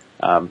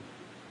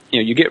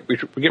 We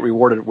get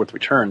rewarded with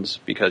returns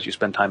because you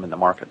spend time in the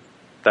market.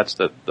 That's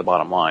the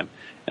bottom line.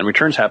 And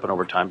returns happen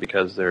over time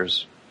because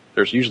there's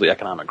usually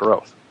economic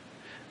growth.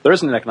 there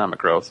isn't an economic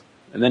growth,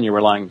 and then you're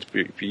relying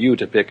for you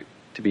to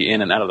be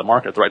in and out of the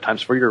market at the right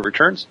times for your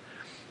returns,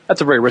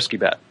 that's a very risky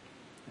bet.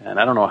 And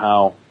I don't know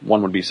how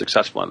one would be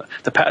successful in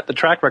that. The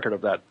track record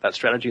of that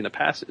strategy in the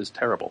past is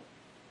terrible.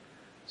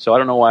 So I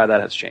don't know why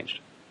that has changed.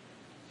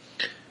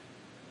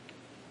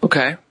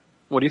 Okay.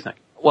 What do you think?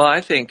 Well,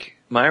 I think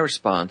my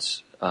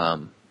response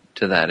to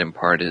that in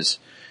part is,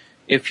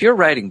 if you're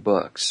writing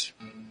books,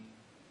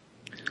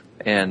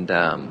 and here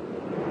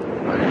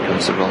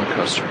comes the roller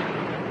coaster.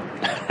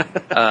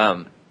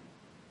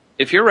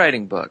 If you're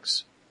writing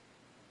books,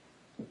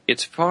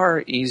 it's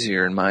far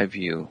easier, in my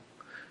view,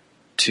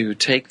 to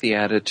take the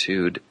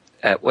attitude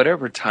at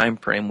whatever time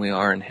frame we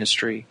are in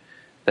history,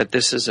 that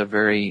this is a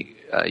very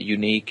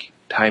unique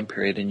time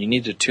period, and you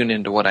need to tune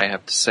into what I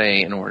have to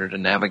say in order to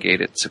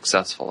navigate it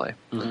successfully.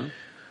 Mm-hmm.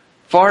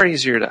 Far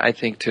easier, I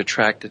think, to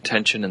attract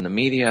attention in the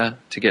media,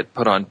 to get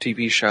put on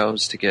TV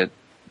shows, to get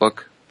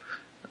book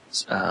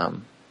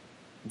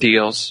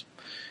deals.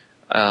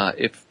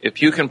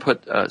 If you can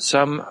put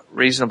some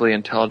reasonably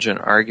intelligent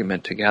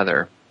argument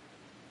together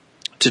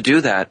to do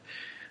that,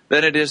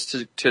 than it is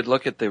to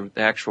look at the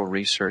actual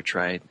research,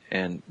 right,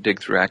 and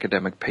dig through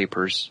academic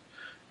papers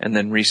and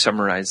then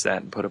re-summarize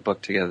that and put a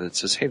book together that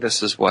says, hey,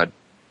 this is what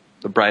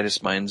the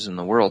brightest minds in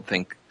the world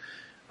think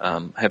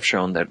have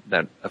shown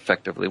that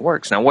effectively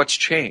works. Now, what's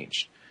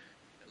changed?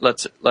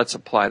 Let's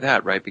apply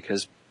that, right,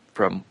 because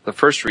from the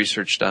first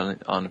research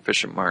done on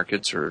efficient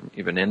markets or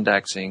even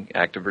indexing,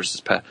 active versus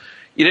passive,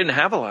 you didn't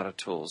have a lot of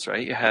tools,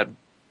 right? You had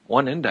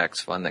one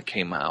index fund that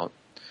came out.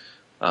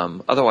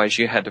 Otherwise,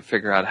 you had to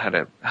figure out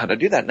how to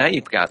do that. Now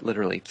you've got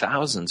literally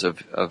thousands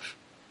of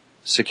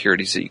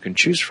securities that you can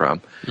choose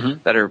from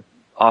that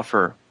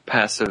offer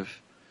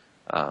passive,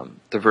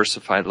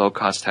 diversified,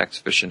 low-cost,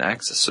 tax-efficient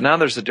access. So now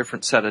there's a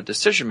different set of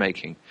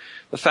decision-making.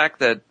 The fact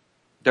that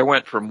there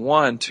went from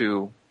one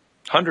to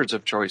hundreds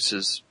of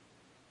choices,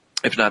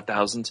 if not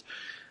thousands,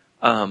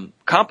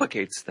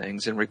 complicates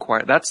things and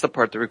that's the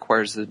part that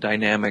requires the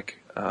dynamic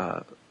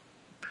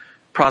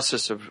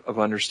process of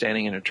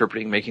understanding and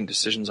interpreting, making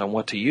decisions on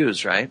what to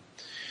use, right?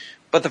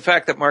 But the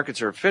fact that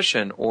markets are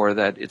efficient or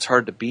that it's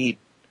hard to beat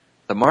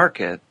the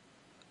market,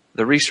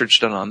 the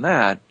research done on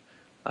that,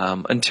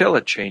 until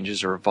it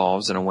changes or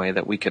evolves in a way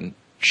that we can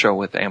show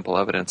with ample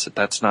evidence that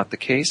that's not the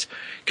case,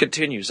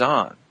 continues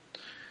on.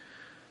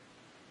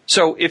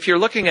 So if you're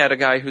looking at a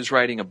guy who's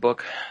writing a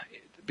book,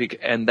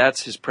 and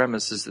that's his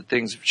premise, is that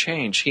things have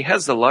changed, he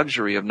has the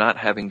luxury of not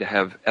having to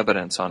have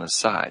evidence on his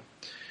side.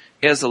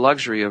 He has the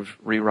luxury of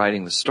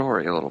rewriting the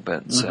story a little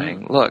bit and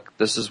saying, look,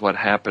 this is what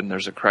happened.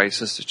 There's a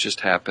crisis that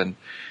just happened.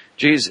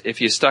 Geez,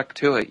 if you stuck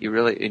to it,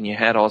 and you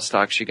had all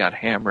stocks, you got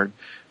hammered.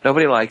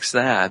 Nobody likes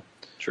that.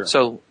 Sure.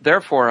 So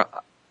therefore,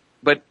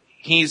 but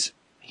he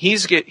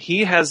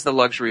has the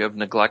luxury of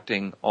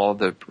neglecting all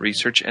the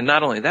research, and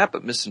not only that,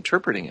 but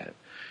misinterpreting it.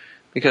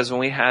 Because when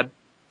we had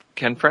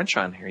Ken French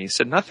on here, he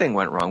said nothing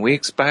went wrong. We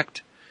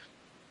expect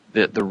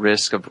the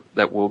risk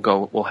that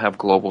we'll have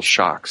global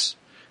shocks.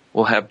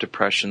 We'll have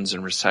depressions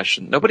and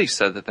recession. Nobody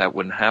said that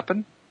wouldn't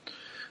happen.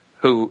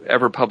 Who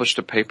ever published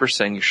a paper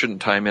saying you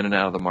shouldn't time in and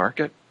out of the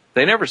market?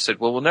 They never said,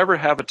 well, we'll never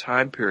have a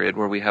time period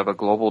where we have a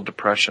global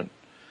depression.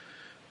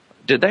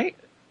 Did they?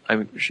 I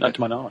mean, not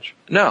to my knowledge.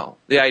 No.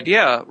 The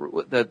idea,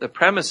 the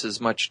premise is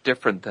much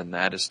different than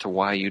that as to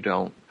why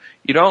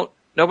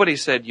nobody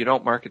said you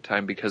don't market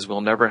time because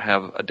we'll never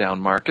have a down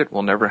market.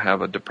 We'll never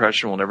have a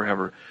depression. We'll never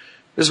have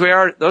because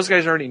those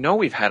guys already know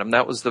we've had them.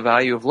 That was the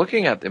value of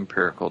looking at the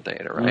empirical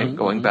data, right?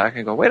 Going back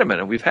and go, wait a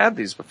minute, we've had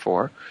these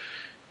before.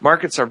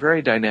 Markets are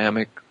very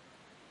dynamic.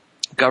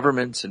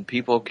 Governments and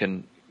people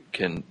can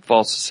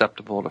fall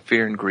susceptible to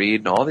fear and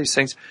greed and all these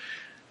things.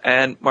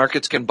 And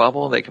markets can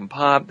bubble, they can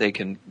pop, they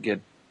can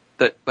get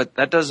that, but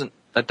that doesn't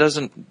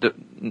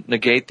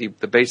negate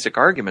the basic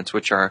arguments,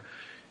 which are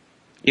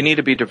you need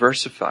to be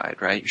diversified,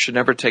 right? You should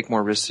never take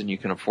more risks than you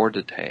can afford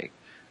to take.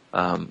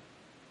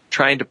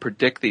 Trying to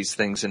predict these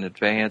things in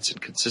advance and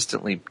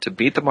consistently to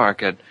beat the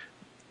market,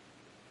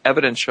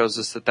 evidence shows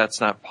us that that's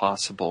not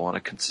possible on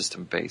a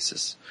consistent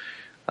basis.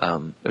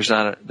 It's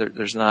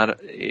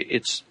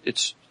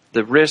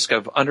the risk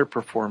of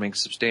underperforming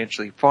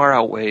substantially far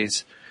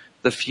outweighs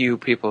the few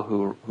people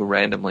who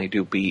randomly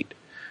do beat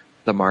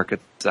the market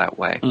that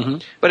way.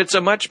 But it's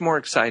a much more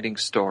exciting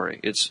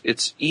story.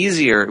 It's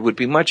easier. It would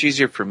be much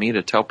easier for me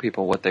to tell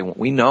people what they want.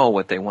 We know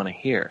what they want to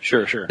hear.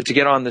 Sure. But to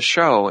get on the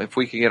show, if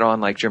we could get on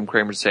like Jim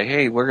Cramer and say,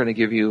 hey, we're going to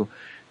give you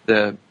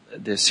the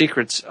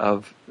secrets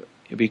of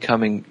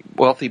becoming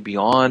wealthy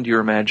beyond your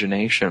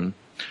imagination.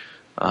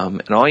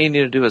 And all you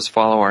need to do is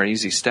follow our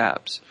easy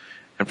steps.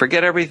 And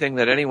forget everything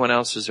that anyone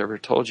else has ever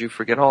told you.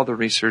 Forget all the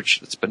research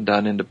that's been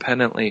done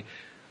independently.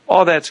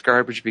 All that's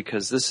garbage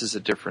because this is a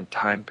different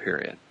time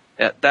period.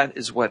 That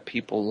is what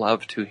people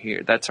love to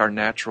hear. That's our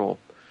natural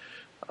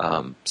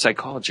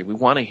psychology. We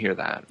want to hear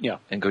that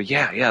and go,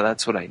 yeah,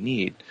 that's what I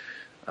need.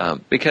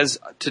 Because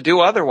to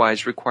do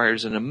otherwise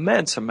requires an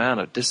immense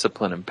amount of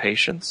discipline and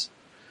patience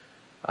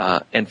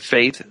and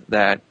faith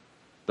that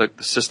the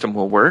system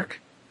will work.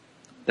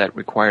 That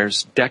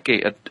requires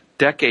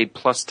decade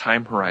plus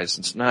time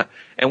horizons,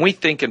 and we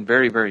think in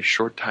very, very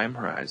short time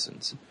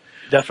horizons.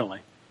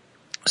 Definitely.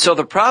 So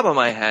the problem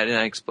I had, and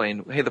I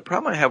explained, hey, the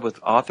problem I have with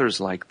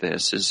authors like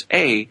this is,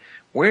 A,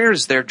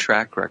 where's their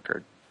track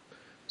record?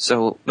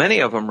 So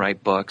many of them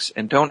write books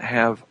and don't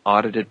have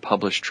audited,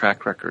 published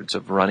track records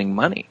of running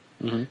money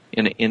in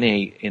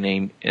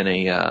a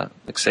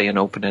like say an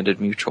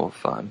open-ended mutual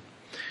fund.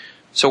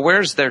 So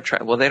where's their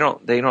track? Well, they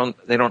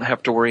don't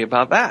have to worry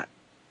about that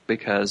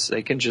because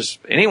they can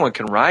anyone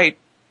can write.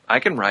 I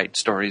can write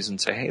stories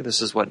and say, hey,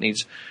 this is what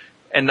needs,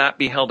 and not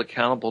be held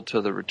accountable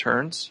to the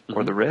returns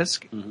or the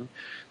risk. Mm-hmm.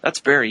 That's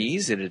very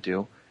easy to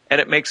do. And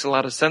it makes a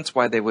lot of sense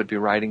why they would be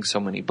writing so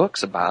many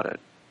books about it.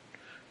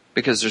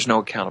 Because there's no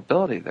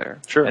accountability there.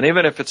 Sure. And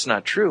even if it's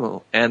not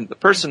true, and the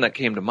person that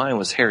came to mind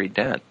was Harry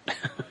Dent.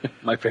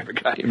 My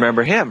favorite guy. You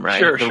remember him, right?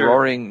 Sure, the sure.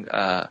 Roaring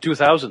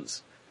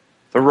 2000s.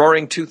 The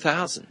Roaring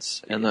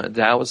 2000s. And the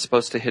Dow was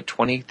supposed to hit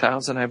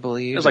 20,000, I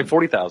believe. It was like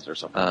 40,000 or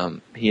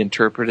something. He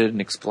interpreted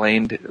and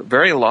explained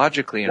very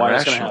logically and why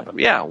rationally. It's going to happen.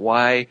 Yeah,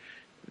 why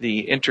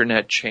the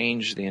internet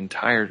changed the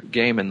entire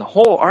game. And the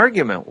whole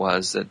argument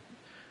was that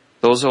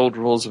those old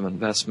rules of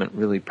investment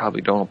really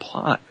probably don't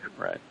apply.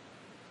 Right.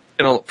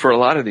 For a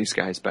lot of these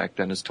guys back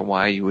then as to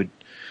why you would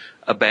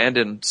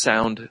abandon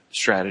sound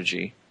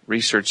strategy,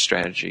 research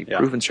strategy,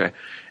 proven strategy,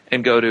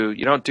 and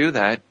you don't do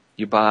that.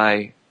 You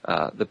buy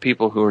the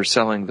people who are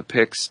selling the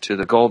picks to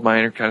the gold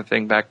miner kind of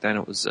thing. Back then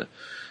it was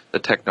the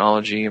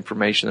technology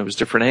information. There was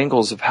different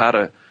angles of how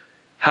to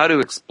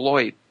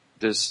exploit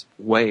this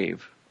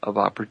wave of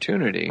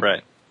opportunity.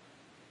 Right.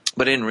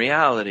 But in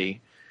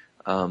reality,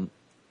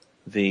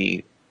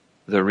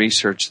 the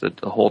research, the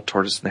whole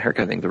tortoise and the hare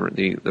kind of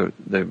thing,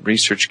 the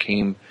research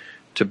came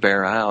to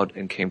bear out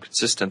and came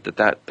consistent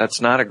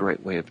that's not a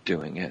great way of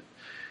doing it.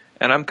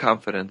 And I'm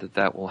confident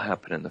that will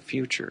happen in the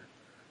future.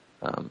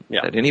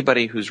 That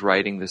anybody who's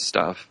writing this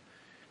stuff,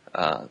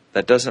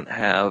 that doesn't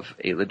have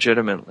a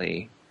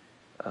legitimately,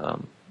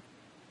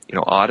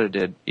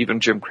 audited, even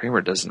Jim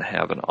Cramer doesn't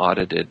have an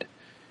audited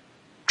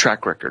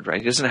track record,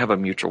 right? He doesn't have a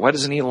mutual. Why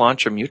doesn't he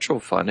launch a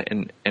mutual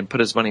fund and put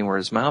his money where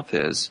his mouth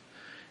is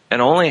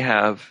and only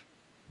have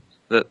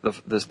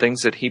the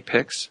things that he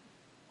picks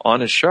on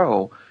his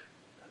show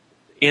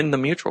in the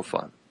mutual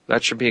fund?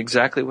 That should be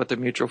exactly what the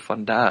mutual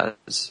fund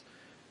does.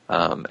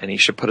 And he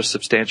should put a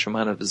substantial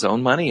amount of his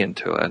own money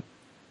into it.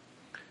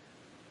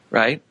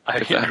 Right? I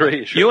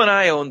agree. Sure. You and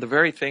I own the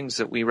very things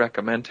that we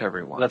recommend to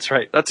everyone. That's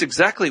right. That's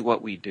exactly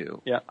what we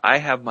do. Yeah. I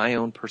have my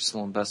own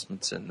personal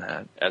investments in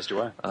that. As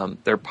do I.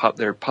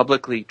 They're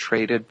publicly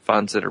traded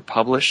funds that are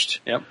published.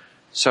 Yep.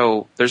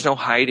 So there's no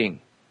hiding.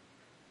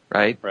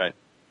 Right? Right.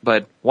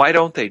 But why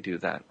don't they do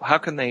that? How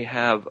can they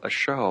have a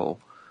show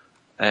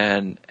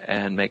and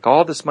make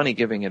all this money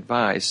giving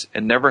advice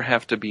and never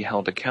have to be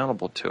held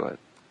accountable to it?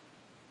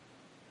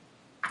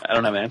 I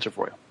don't have an answer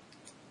for you.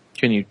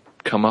 Can you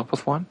come up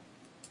with one?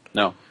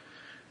 No.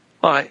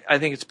 Well, I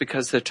think it's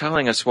because they're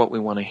telling us what we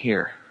want to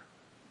hear.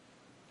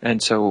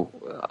 And so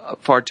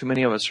far too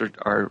many of us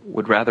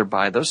would rather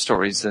buy those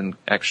stories than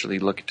actually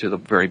look into the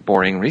very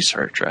boring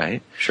research,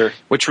 right? Sure.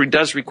 Which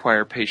does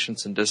require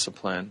patience and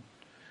discipline.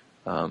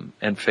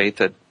 And faith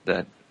that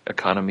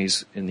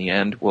economies in the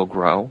end will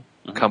grow.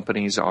 Mm-hmm.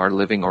 Companies are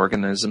living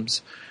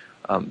organisms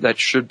that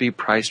should be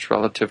priced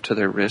relative to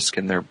their risk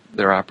and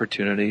their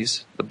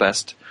opportunities, the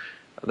best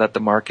that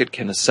the market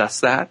can assess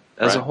that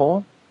as a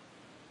whole.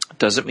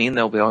 Doesn't mean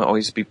they'll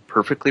always be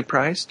perfectly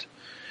priced,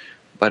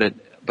 but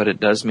it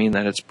does mean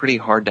that it's pretty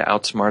hard to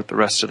outsmart the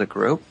rest of the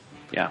group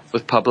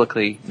with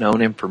publicly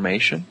known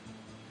information.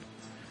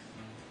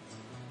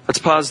 Let's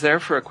pause there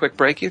for a quick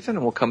break, Ethan,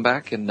 and we'll come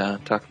back and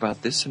talk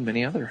about this and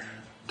many other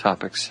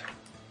topics.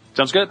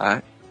 Sounds good. All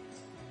right.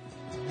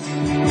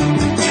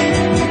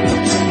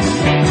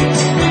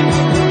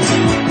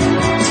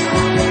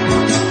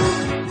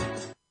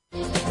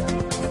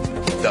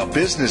 The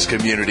business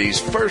community's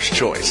first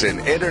choice in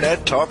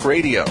Internet Talk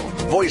Radio.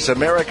 Voice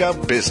America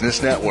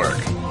Business Network.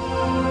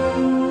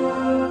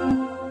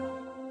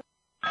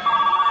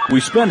 We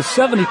spend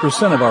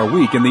 70% of our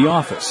week in the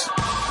office.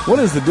 What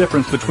is the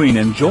difference between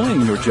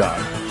enjoying your job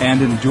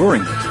and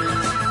enduring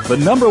it? The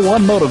number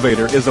one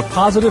motivator is a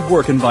positive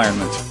work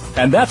environment.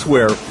 And that's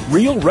where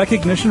Real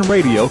Recognition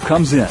Radio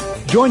comes in.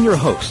 Join your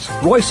hosts,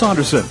 Roy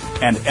Saunderson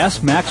and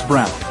S. Max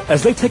Brown,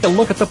 as they take a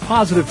look at the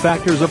positive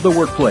factors of the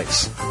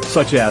workplace,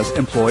 such as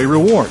employee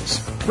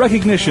rewards,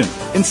 recognition,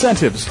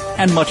 incentives,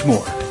 and much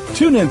more.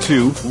 Tune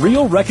into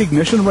Real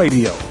Recognition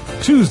Radio,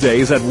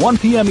 Tuesdays at 1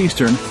 p.m.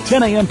 Eastern,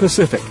 10 a.m.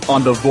 Pacific,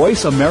 on the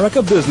Voice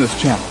America Business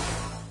Channel.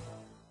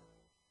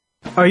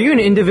 Are you an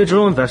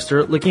individual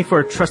investor looking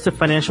for a trusted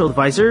financial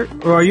advisor,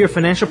 or are you a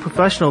financial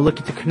professional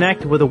looking to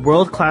connect with a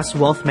world-class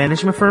wealth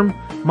management firm?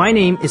 My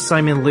name is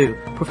Simon Liu,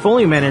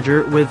 portfolio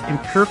manager with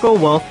Empirical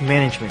Wealth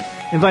Management,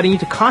 inviting you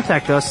to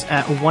contact us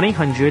at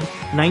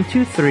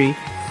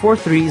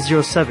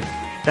 1-800-923-4307.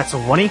 That's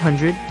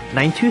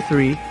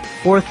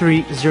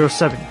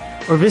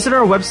 1-800-923-4307. Or visit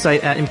our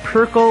website at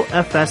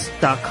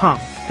empiricalfs.com.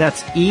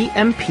 That's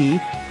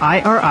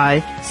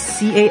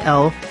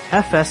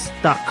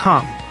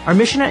EMPIRICALFS.com. Our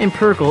mission at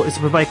Empirical is to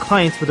provide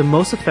clients with the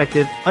most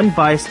effective,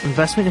 unbiased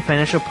investment and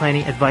financial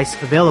planning advice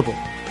available.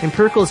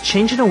 Empirical is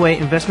changing the way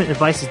investment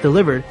advice is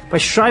delivered by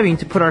striving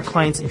to put our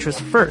clients' interests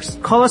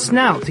first. Call us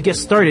now to get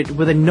started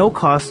with a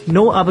no-cost,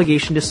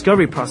 no-obligation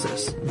discovery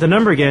process. The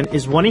number again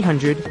is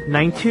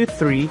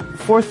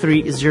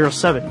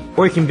 1-800-923-4307.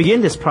 Or you can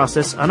begin this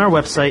process on our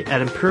website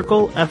at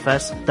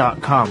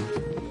empiricalfs.com.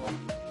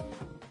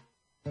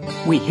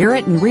 We hear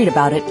it and read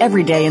about it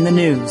every day in the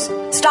news.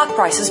 Stock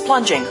prices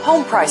plunging,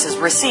 home prices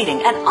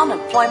receding, and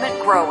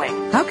unemployment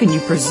growing. How can you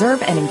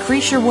preserve and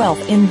increase your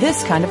wealth in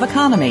this kind of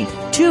economy?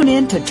 Tune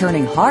in to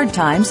Turning Hard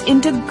Times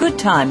into Good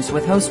Times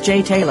with host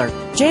Jay Taylor.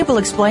 Jay will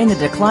explain the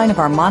decline of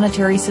our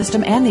monetary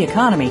system and the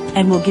economy,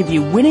 and will give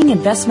you winning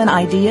investment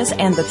ideas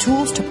and the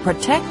tools to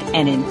protect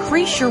and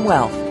increase your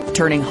wealth.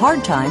 Turning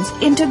Hard Times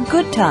into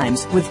Good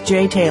Times with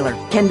Jay Taylor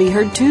can be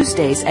heard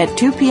Tuesdays at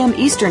 2 p.m.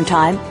 Eastern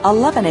Time,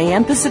 11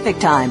 a.m. Pacific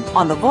Time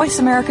on the Voice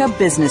America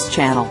Business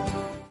Channel.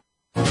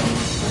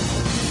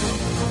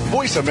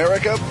 Voice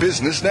America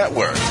Business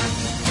Network,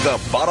 the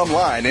bottom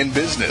line in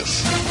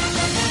business.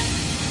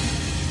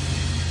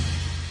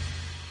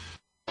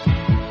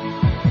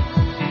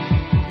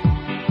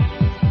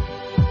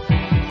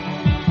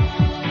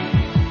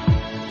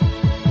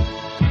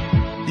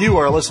 You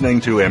are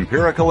listening to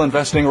Empirical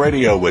Investing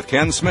Radio with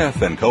Ken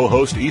Smith and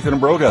co-host Ethan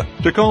Broga.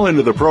 To call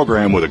into the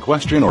program with a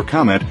question or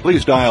comment,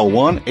 please dial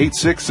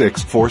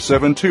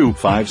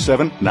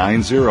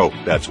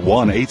 1-866-472-5790. That's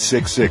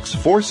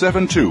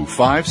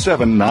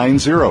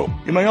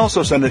 1-866-472-5790. You may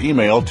also send an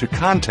email to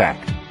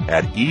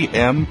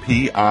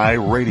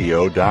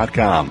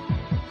contact@empiradio.com.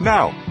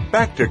 Now,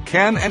 back to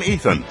Ken and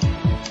Ethan.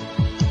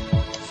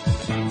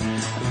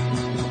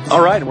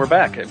 All right, and we're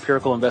back at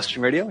Empirical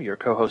Investing Radio. Your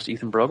co-host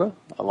Ethan Broga,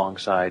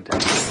 alongside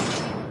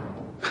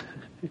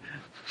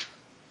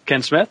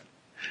Ken Smith.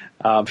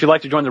 If you'd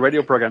like to join the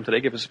radio program today,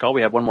 give us a call.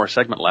 We have one more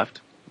segment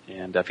left.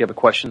 And if you have a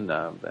question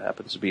that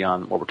happens to be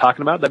on what we're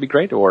talking about, that'd be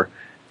great. Or if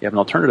you have an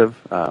alternative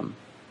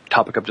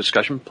topic of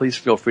discussion, please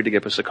feel free to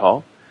give us a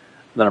call.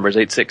 The number is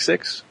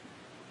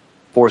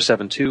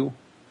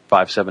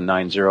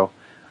 866-472-5790.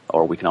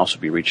 Or we can also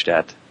be reached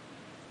at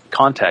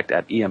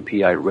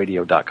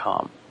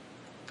contact@empiradio.com.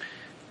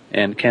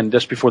 And Ken,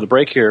 just before the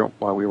break here,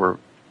 while we were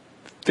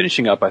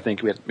finishing up, I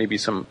think we had maybe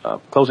some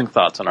closing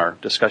thoughts on our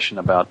discussion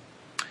about,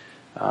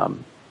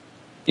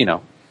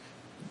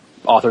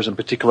 authors in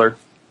particular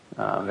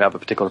who have a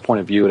particular point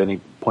of view at any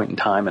point in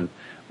time, and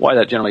why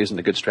that generally isn't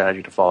a good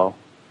strategy to follow.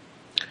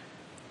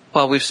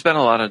 Well, we've spent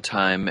a lot of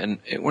time, and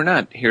we're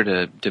not here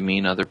to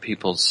demean other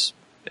people's,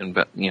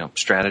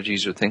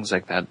 strategies or things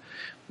like that.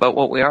 But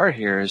what we are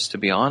here is to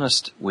be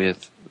honest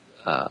with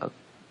our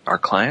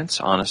clients,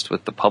 honest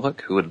with the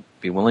public who would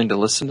be willing to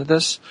listen to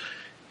this,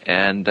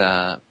 and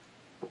other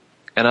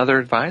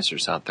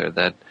advisors out there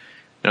that,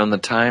 in the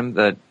time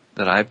that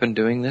I've been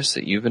doing this,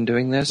 that you've been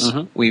doing this,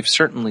 we've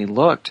certainly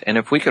looked, and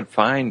if we could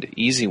find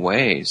easy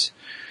ways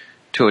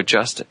to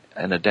adjust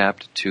and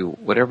adapt to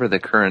whatever the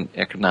current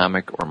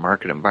economic or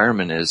market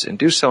environment is, and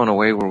do so in a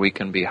way where we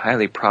can be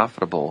highly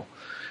profitable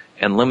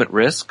and limit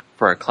risk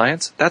for our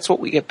clients, that's what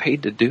we get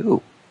paid to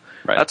do.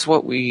 Right. That's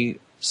what we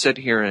sit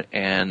here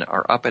and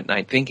are up at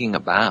night thinking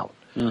about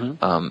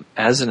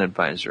as an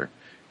advisor.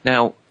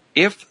 Now,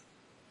 if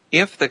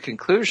the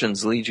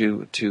conclusions lead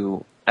you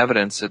to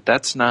evidence that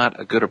that's not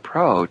a good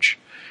approach,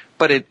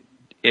 but it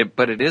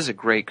is a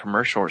great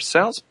commercial or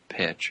sales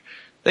pitch,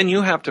 then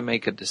you have to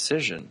make a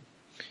decision.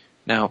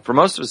 Now, for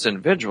most of us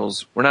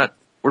individuals, we're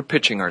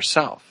pitching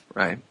ourselves,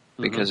 right?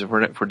 Because if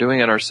we're doing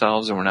it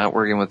ourselves and we're not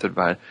working with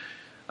advice,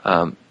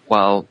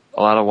 while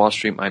a lot of Wall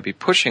Street might be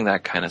pushing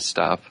that kind of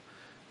stuff,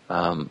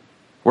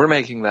 we're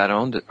making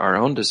our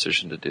own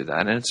decision to do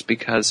that, and it's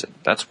because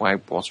that's why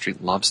Wall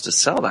Street loves to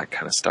sell that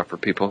kind of stuff for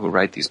people who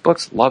write these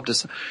books.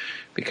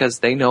 Because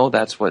they know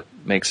that's what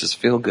makes us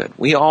feel good.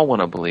 We all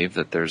want to believe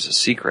that there's a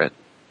secret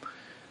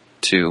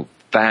to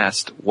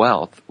vast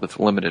wealth with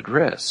limited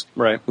risk.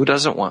 Right. Who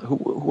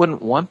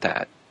wouldn't want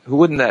that? Who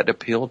wouldn't that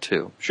appeal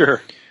to?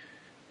 Sure.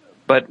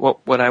 But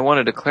what I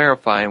wanted to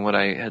clarify, and what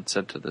I had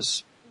said to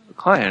this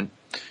client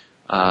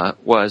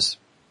was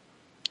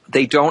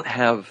they don't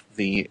have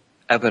the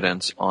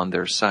evidence on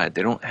their side.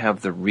 They don't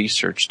have the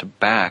research to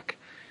back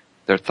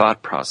their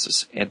thought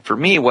process. And for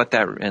me, what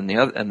that and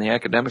the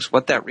academics,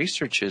 what that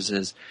research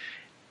is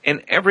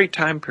in every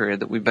time period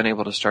that we've been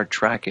able to start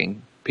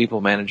tracking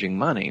people managing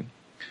money,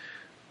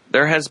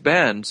 there has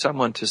been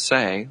someone to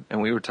say,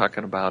 and we were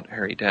talking about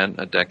Harry Dent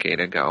a decade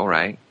ago,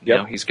 right?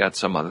 Yep. He's got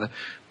some other.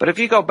 But if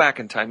you go back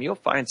in time, you'll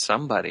find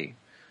somebody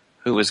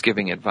who was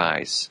giving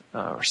advice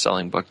or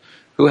selling books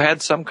who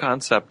had some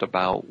concept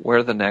about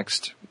where the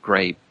next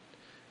great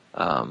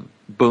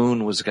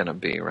boon was going to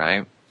be,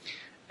 right?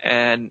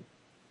 And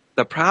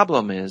the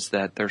problem is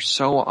that they're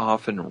so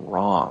often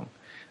wrong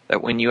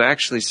that when you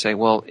actually say,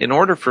 well, in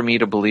order for me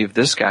to believe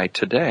this guy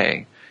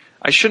today,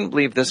 I shouldn't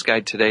believe this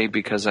guy today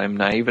because I'm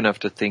naive enough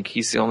to think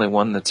he's the only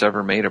one that's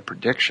ever made a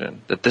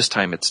prediction that this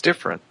time it's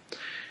different.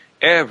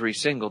 Every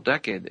single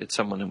decade, it's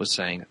someone who was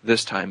saying,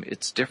 this time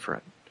it's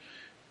different.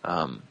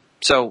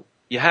 So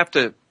you have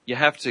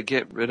to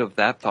get rid of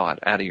that thought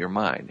out of your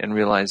mind and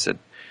realize that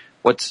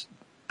what's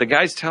the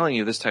guys telling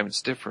you this time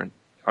it's different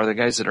are the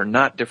guys that are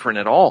not different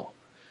at all.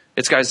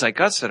 It's guys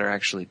like us that are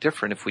actually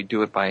different if we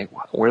do it by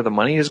where the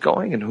money is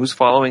going and who's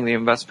following the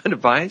investment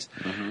advice.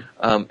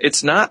 Mm-hmm.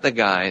 It's not the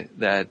guy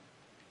that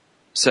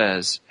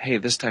says, hey,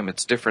 this time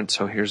it's different,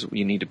 so here's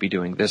you need to be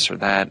doing this or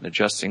that and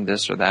adjusting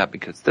this or that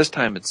because this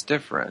time it's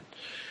different.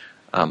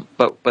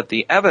 But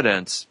the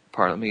evidence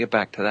part, let me get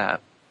back to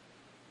that.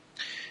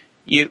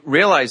 You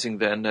realizing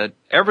then that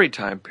every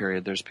time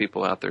period there's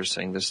people out there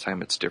saying this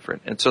time it's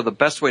different. And so the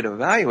best way to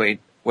evaluate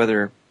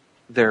whether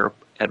their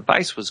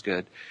advice was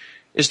good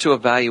is to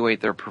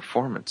evaluate their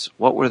performance.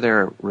 What were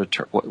their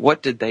return?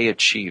 What did they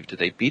achieve? Did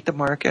they beat the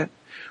market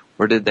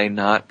or did they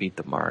not beat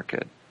the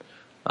market?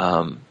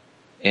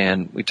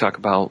 And we talk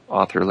about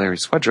author Larry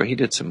Swedroe. He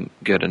did some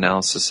good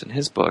analysis in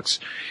his books.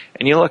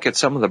 And you look at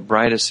some of the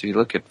brightest, you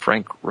look at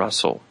Frank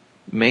Russell,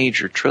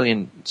 major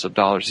trillions of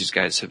dollars these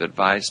guys have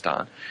advised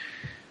on.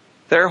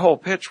 Their whole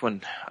pitch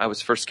when I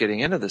was first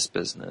getting into this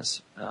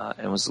business,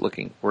 and was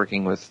looking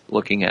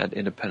at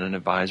independent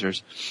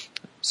advisors,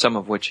 some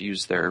of which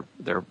use their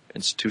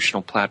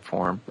institutional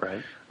platform,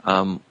 right?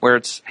 Where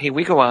it's, hey,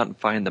 we go out and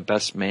find the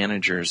best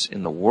managers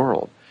in the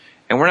world,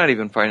 and we're not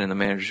even finding the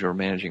managers who are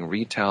managing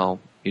retail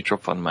mutual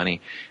fund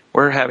money.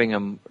 We're having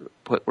them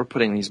we're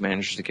putting these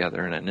managers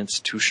together in an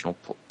institutional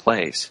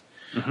place,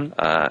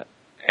 mm-hmm.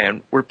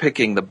 And we're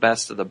picking the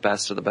best of the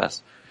best of the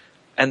best.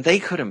 And they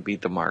couldn't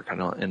beat the market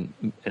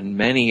in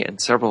many and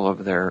several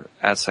of their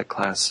asset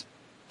class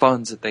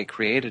funds that they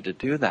created to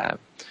do that.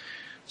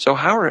 So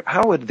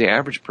how would the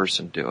average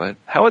person do it?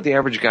 How would the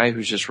average guy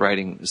who's just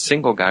a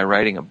single guy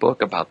writing a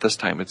book about this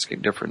time it's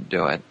different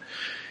do it?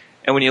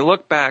 And when you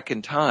look back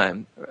in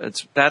time,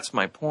 that's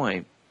my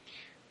point.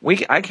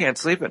 I can't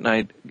sleep at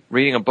night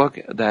reading a book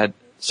that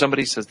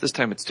somebody says this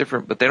time it's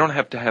different, but they don't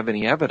have to have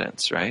any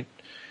evidence, right?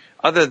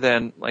 Other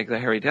than like the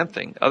Harry Dent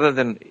thing, other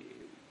than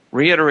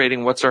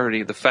reiterating what's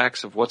already the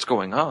facts of what's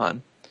going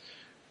on.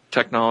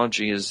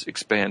 Technology is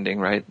expanding,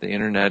 right? The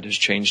internet has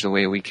changed the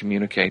way we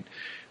communicate.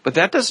 But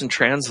that doesn't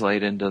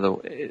translate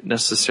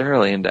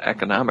necessarily into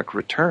economic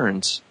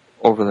returns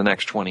over the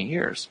next 20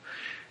 years.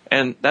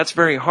 And that's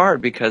very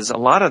hard because a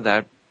lot of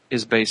that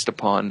is based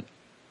upon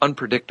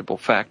unpredictable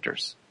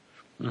factors.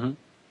 Mm-hmm.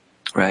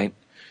 Right?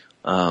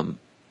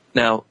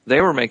 Now,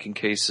 they were making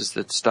cases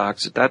that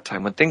stocks at that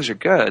time, when things are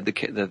good,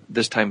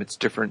 this time it's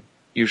different,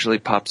 usually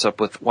pops up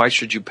with, why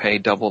should you pay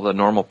double the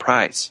normal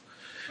price?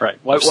 Right.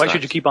 Why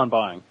should you keep on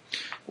buying?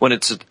 When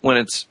it's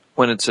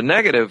a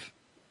negative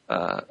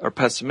or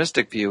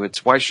pessimistic view,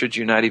 it's why should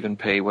you not even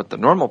pay what the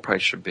normal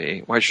price should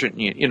be? Why shouldn't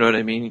you? You know what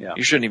I mean? Yeah.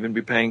 You shouldn't even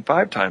be paying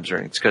 5 times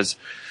earnings because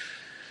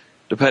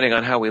depending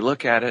on how we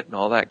look at it and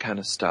all that kind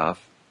of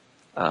stuff.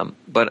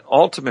 But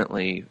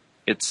ultimately,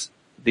 it's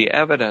the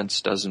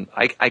evidence doesn't.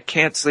 I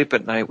can't sleep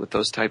at night with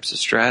those types of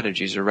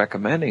strategies or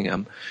recommending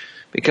them.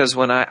 Because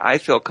when I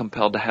feel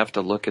compelled to have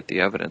to look at the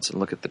evidence and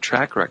look at the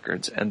track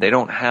records, and they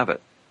don't have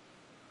it.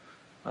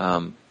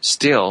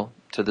 Still,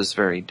 to this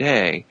very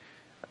day,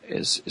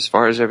 as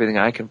far as everything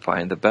I can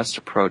find, the best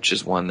approach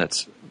is one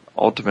that's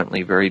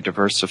ultimately very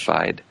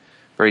diversified,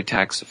 very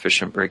tax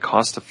efficient, very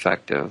cost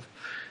effective,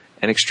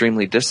 and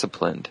extremely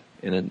disciplined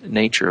in a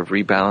nature of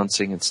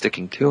rebalancing and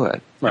sticking to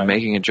it, right. And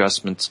making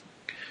adjustments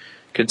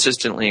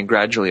consistently and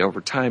gradually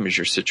over time as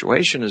your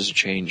situation is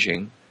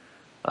changing.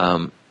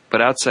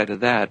 But outside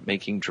of that,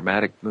 making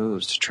dramatic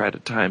moves to try to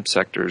time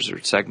sectors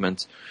or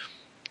segments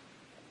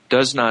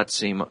does not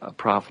seem a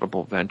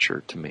profitable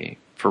venture to me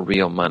for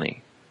real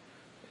money.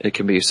 It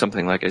can be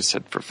something, like I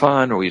said, for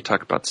fun, or we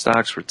talk about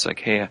stocks where it's like,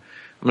 hey, I'm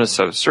going to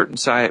set a certain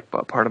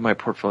part of my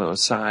portfolio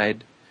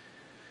aside,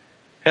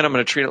 and I'm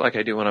going to treat it like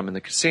I do when I'm in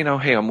the casino.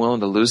 Hey, I'm willing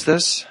to lose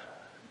this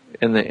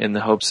in the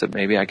hopes that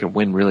maybe I can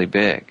win really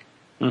big,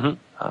 mm-hmm.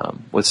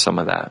 With some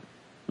of that.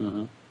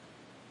 Mm-hmm.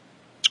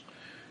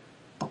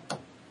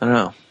 I don't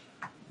know.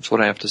 That's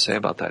what I have to say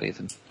about that,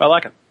 Ethan. I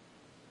like it.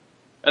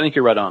 I think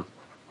you're right on.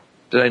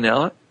 Did I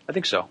nail it? I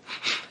think so.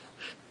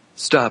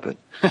 Stop it.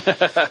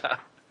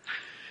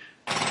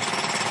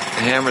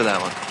 Hammer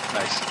that one.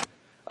 Nice.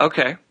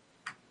 Okay.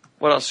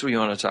 What else do you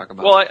want to talk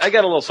about? Well, I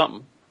got a little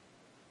something.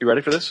 You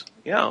ready for this?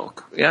 Yeah,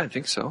 I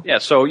think so. Yeah,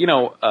 so,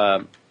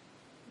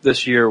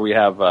 this year we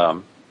have,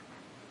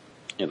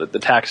 the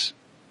tax,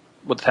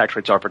 what the tax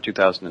rates are for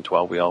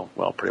 2012. We all,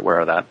 pretty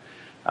aware of that.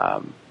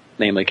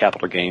 Namely,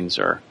 capital gains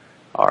are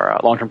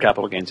long-term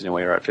capital gains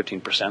anyway are at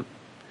 15%.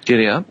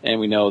 Giddy up. And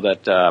we know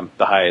that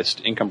the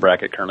highest income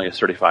bracket currently is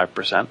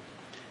 35%.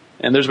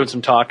 And there's been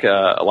some talk,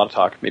 a lot of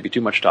talk, maybe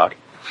too much talk,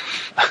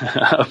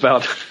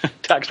 about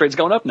tax rates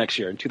going up next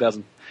year in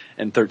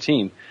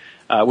 2013,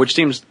 which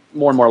seems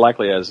more and more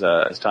likely as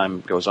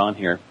time goes on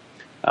here.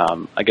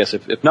 I guess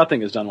if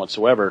nothing is done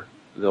whatsoever,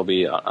 there'll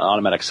be an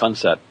automatic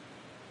sunset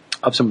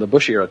of some of the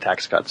Bush-era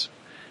tax cuts.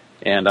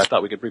 And I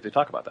thought we could briefly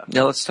talk about that.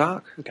 Yeah, let's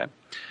talk. Okay.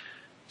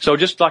 So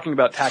just talking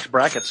about tax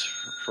brackets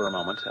for a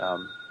moment,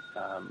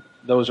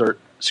 those are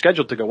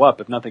scheduled to go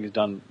up if nothing is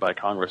done by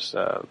Congress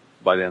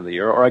by the end of the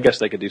year, or I guess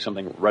they could do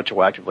something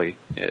retroactively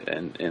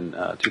in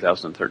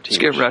 2013. Let's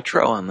get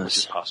retro on this. Which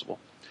is possible.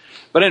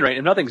 But anyway,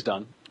 if nothing's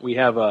done, we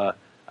have a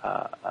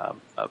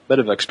bit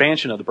of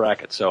expansion of the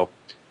bracket. So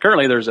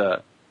currently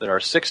there are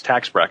 6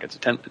 tax brackets: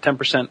 10%,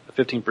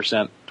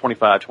 15%,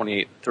 25,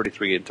 28,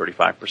 33, and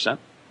 35%.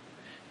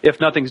 If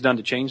nothing's done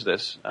to change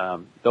this,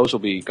 those will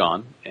be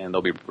gone, and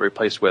they'll be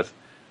replaced with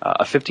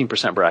a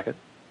 15% bracket,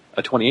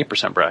 a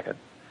 28% bracket,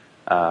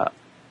 a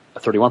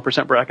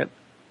 31% bracket,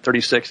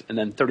 36, and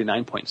then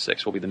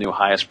 39.6 will be the new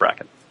highest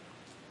bracket.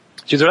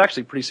 So there are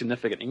actually pretty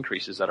significant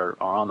increases that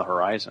are on the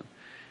horizon.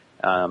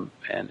 And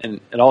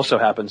it also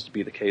happens to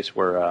be the case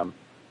where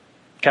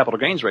capital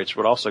gains rates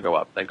would also go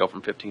up. They'd go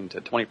from 15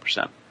 to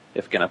 20%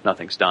 if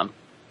nothing's done,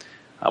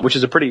 which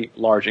is a pretty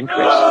large increase.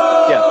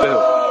 Yeah, boo.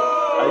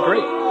 I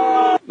agree.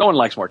 No one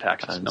likes more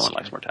taxes. No one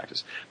likes more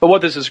taxes. But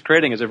what this is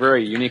creating is a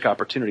very unique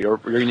opportunity or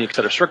a unique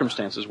set of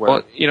circumstances where...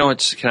 Well, you know,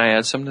 can I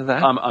add something to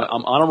that? I'm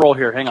on a roll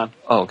here. Hang on.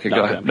 Oh, okay,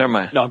 go ahead. Never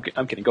mind. No,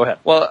 I'm kidding. Go ahead.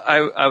 Well,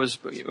 I was,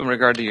 in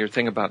regard to your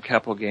thing about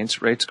capital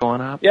gains rates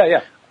going up.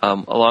 Yeah.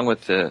 Along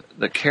with the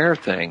CARE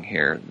thing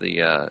here,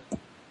 the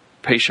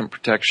Patient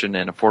Protection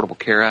and Affordable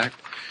Care Act.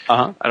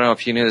 Uh-huh. I don't know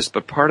if you knew this,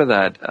 but part of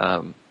that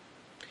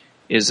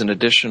is an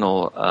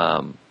additional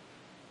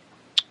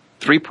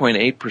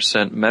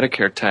 3.8%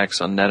 Medicare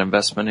tax on net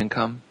investment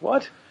income.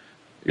 What?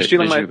 You're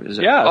stealing my...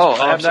 Yeah. Oh,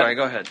 I'm sorry.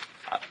 Go ahead.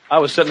 I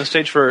was setting the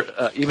stage for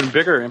even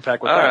bigger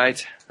impact with that. All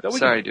right.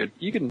 Sorry, dude.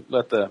 You can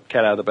let the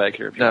cat out of the bag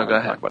here if you want. Go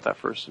ahead. Talk about that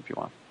first if you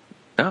want.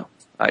 No.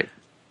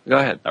 Go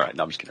ahead. All right.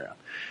 No, I'm just kidding around.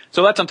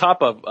 So that's on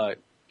top of,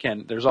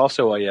 Ken, there's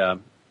also a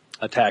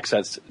tax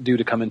that's due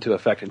to come into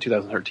effect in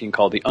 2013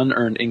 called the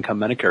Unearned Income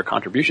Medicare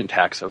Contribution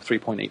Tax of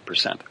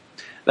 3.8%.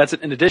 That's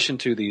in addition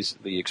to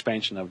the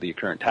expansion of the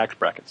current tax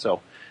bracket.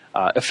 So,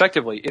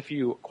 effectively, if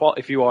you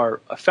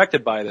are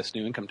affected by this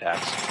new income tax,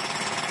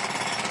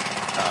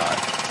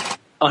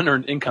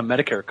 Unearned Income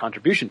Medicare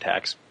Contribution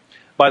Tax,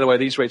 by the way,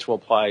 these rates will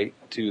apply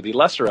to the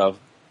lesser of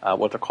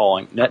what they're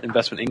calling net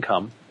investment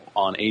income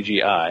on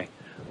AGI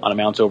on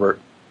amounts over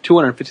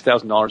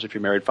 $250,000 if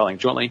you're married filing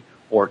jointly,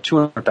 or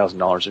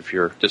 $200,000 if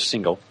you're just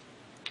single.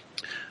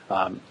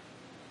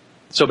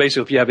 So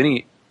basically, if you have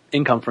any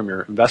income from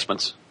your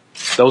investments,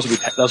 those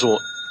will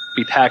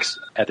be taxed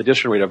at the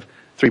additional rate of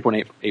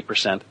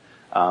 3.88%,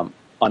 on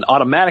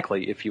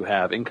automatically if you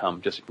have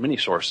income just from any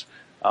source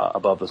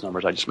above those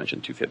numbers I just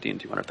mentioned, 250 and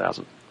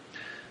 200,000.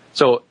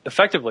 So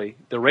effectively,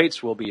 the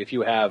rates will be if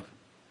you are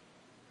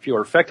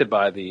affected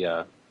by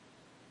the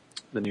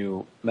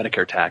new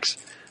Medicare tax,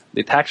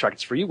 the tax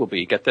brackets for you will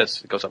be, get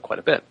this, it goes up quite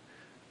a bit.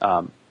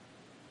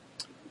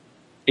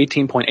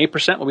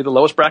 18.8% will be the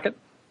lowest bracket.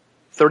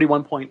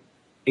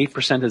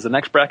 31.8% is the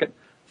next bracket.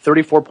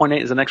 34.8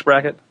 is the next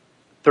bracket.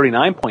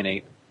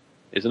 39.8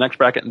 is the next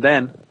bracket. And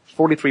then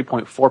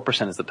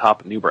 43.4% is the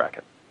top new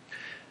bracket.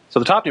 So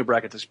the top new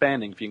bracket is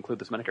expanding, if you include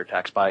this Medicare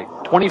tax, by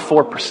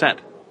 24%.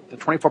 The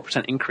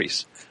 24%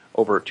 increase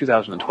over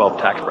 2012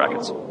 tax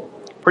brackets.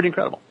 Pretty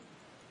incredible.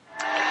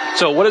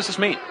 So what does this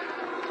mean?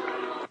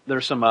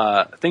 There's some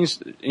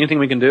things, anything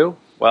we can do?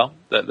 Well,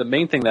 the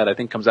main thing that I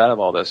think comes out of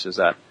all this is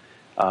that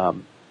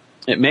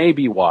it may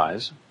be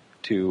wise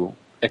to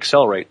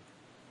accelerate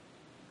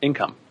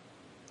income.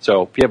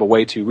 So if you have a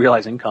way to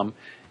realize income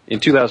in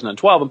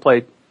 2012 and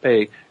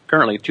pay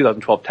currently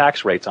 2012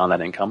 tax rates on that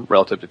income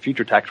relative to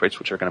future tax rates,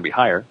 which are going to be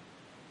higher,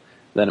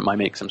 then it might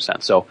make some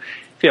sense. So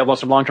if you have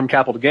some long-term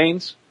capital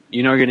gains,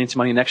 you know you're going to need some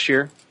money next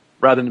year,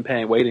 rather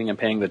than waiting and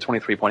paying the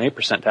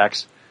 23.8%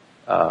 tax,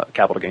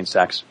 capital gains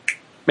tax.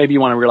 Maybe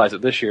you want to realize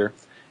it this year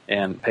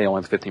and pay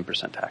only the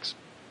 15% tax.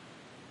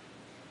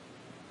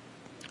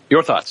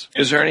 Your thoughts?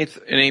 Is there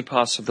any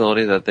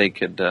possibility that they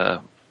could,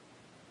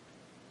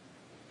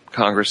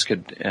 Congress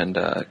could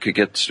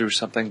get through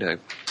something to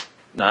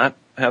not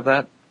have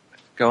that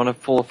go into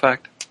full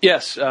effect?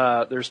 Yes,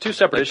 there's two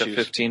separate issues.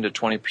 15 to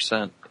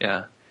 20%.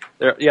 Yeah.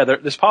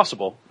 It's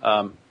possible.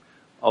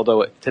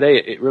 Although today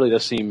it really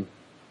does seem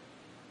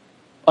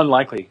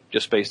unlikely,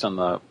 just based on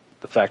the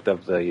fact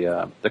of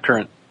the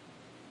current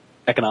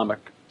economic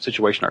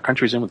situation our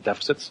country's in with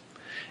deficits,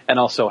 and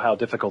also how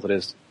difficult it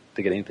is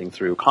to get anything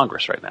through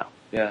Congress right now.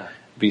 Yeah.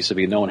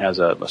 Vis-a-vis, no one has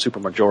a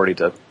supermajority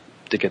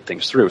to get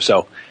things through.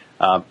 So,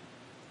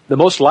 the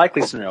most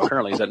likely scenario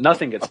currently is that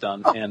nothing gets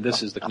done, and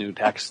this is the new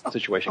tax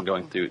situation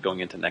going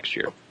into next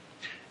year.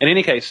 In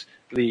any case,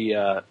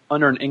 the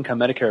unearned income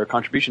Medicare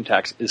contribution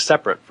tax is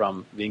separate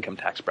from the income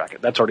tax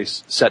bracket. That's already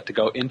set to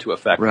go into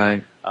effect,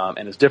 right?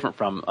 And is different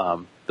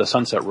from the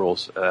sunset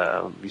rules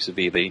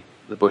vis-a-vis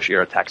the Bush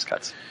era tax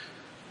cuts.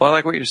 Well, I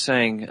like what you're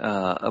saying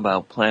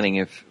about planning.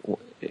 If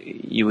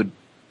you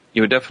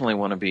would definitely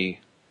want to be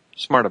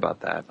smart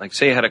about that. Like,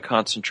 say you had a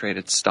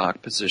concentrated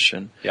stock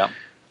position. Yeah.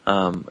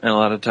 And a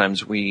lot of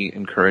times we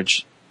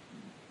encourage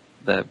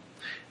that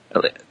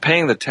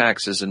paying the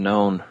tax is a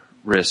known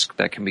risk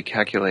that can be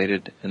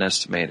calculated and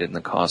estimated in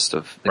the cost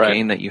of the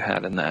gain that you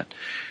had in that.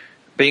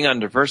 Being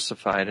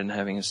undiversified and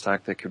having a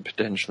stock that could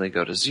potentially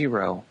go to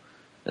zero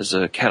is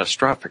a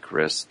catastrophic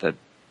risk that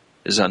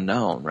is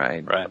unknown,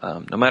 right? Right.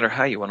 No matter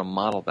how you want to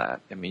model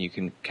that, I mean, you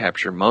can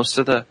capture most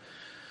of the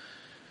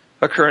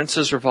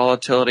occurrences or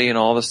volatility and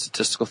all the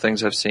statistical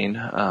things I've seen.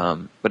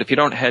 But if you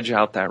don't hedge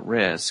out that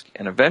risk,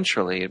 and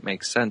eventually it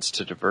makes sense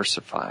to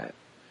diversify it,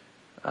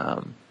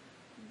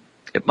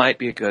 it might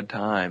be a good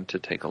time to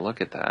take a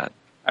look at that.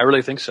 I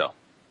really think so.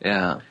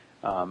 Yeah.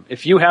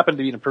 If you happen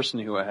to be a person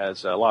who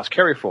has lost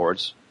carry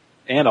forwards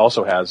and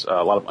also has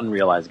a lot of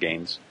unrealized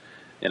gains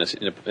in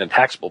a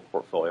taxable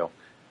portfolio,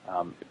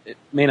 it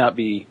may not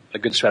be a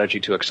good strategy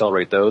to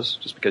accelerate those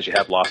just because you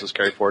have losses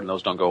carried forward and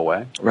those don't go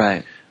away.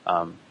 Right.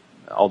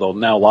 Although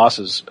now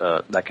losses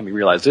that can be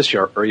realized this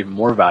year are even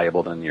more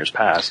valuable than in years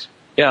past.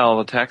 Yeah, all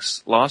the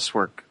tax loss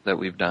work that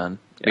we've done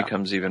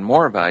becomes even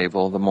more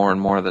valuable the more and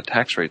more the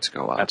tax rates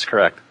go up. That's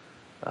correct.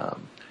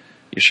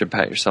 You should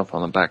pat yourself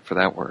on the back for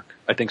that work.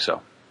 I think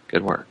so.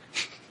 Good work.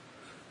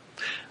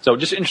 So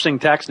just interesting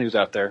tax news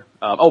out there.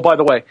 By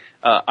the way,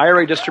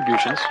 IRA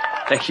distributions.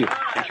 Thank you.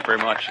 Thank you very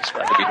much. It's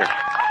glad to be here.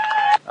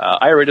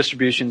 IRA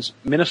distributions,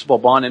 municipal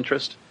bond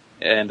interest,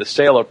 and the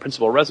sale of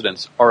principal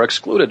residence are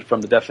excluded from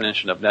the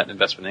definition of net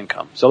investment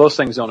income. So those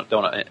things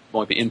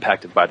won't be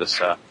impacted by this.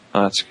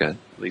 That's good.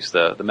 At least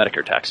the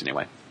Medicare tax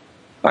anyway.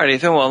 All right,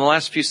 Ethan. Well, in the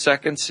last few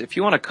seconds, if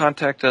you want to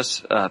contact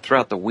us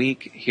throughout the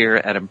week here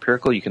at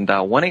Empirical, you can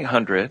dial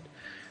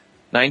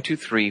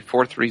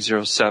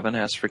 1-800-923-4307.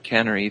 Ask for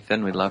Ken or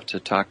Ethan. We'd love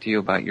to talk to you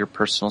about your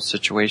personal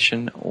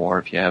situation, or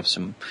if you have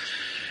some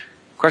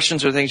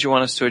questions or things you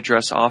want us to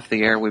address off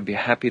the air, we'd be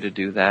happy to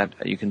do that.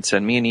 You can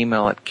send me an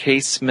email at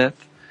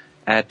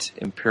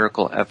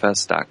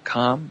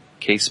ksmith@empiricalfs.com,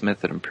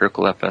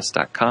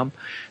 ksmith@empiricalfs.com.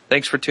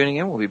 Thanks for tuning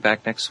in. We'll be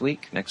back next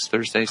week, next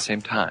Thursday,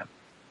 same time.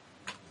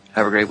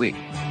 Have a great week.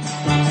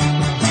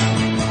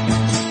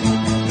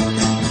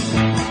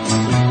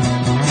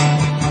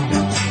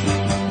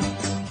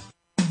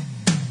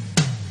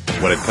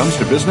 When it comes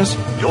to business,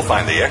 you'll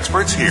find the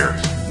experts here.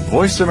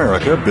 Voice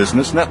America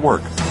Business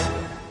Network.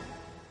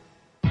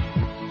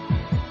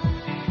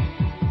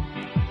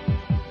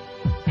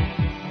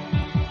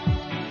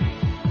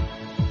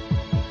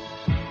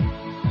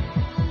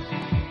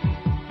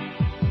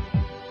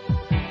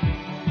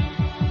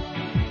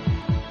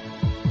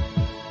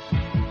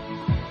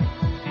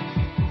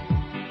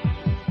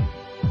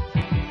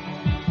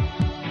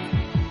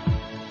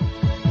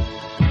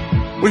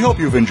 We hope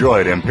you've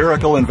enjoyed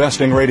Empirical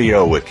Investing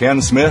Radio with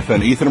Ken Smith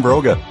and Ethan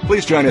Broga.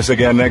 Please join us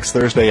again next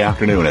Thursday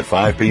afternoon at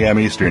 5 p.m.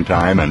 Eastern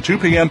Time and 2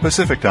 p.m.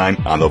 Pacific Time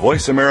on the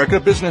Voice America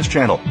Business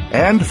Channel.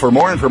 And for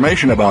more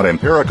information about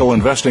Empirical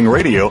Investing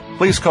Radio,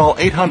 please call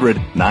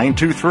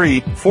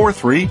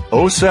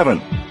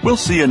 800-923-4307. We'll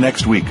see you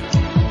next week.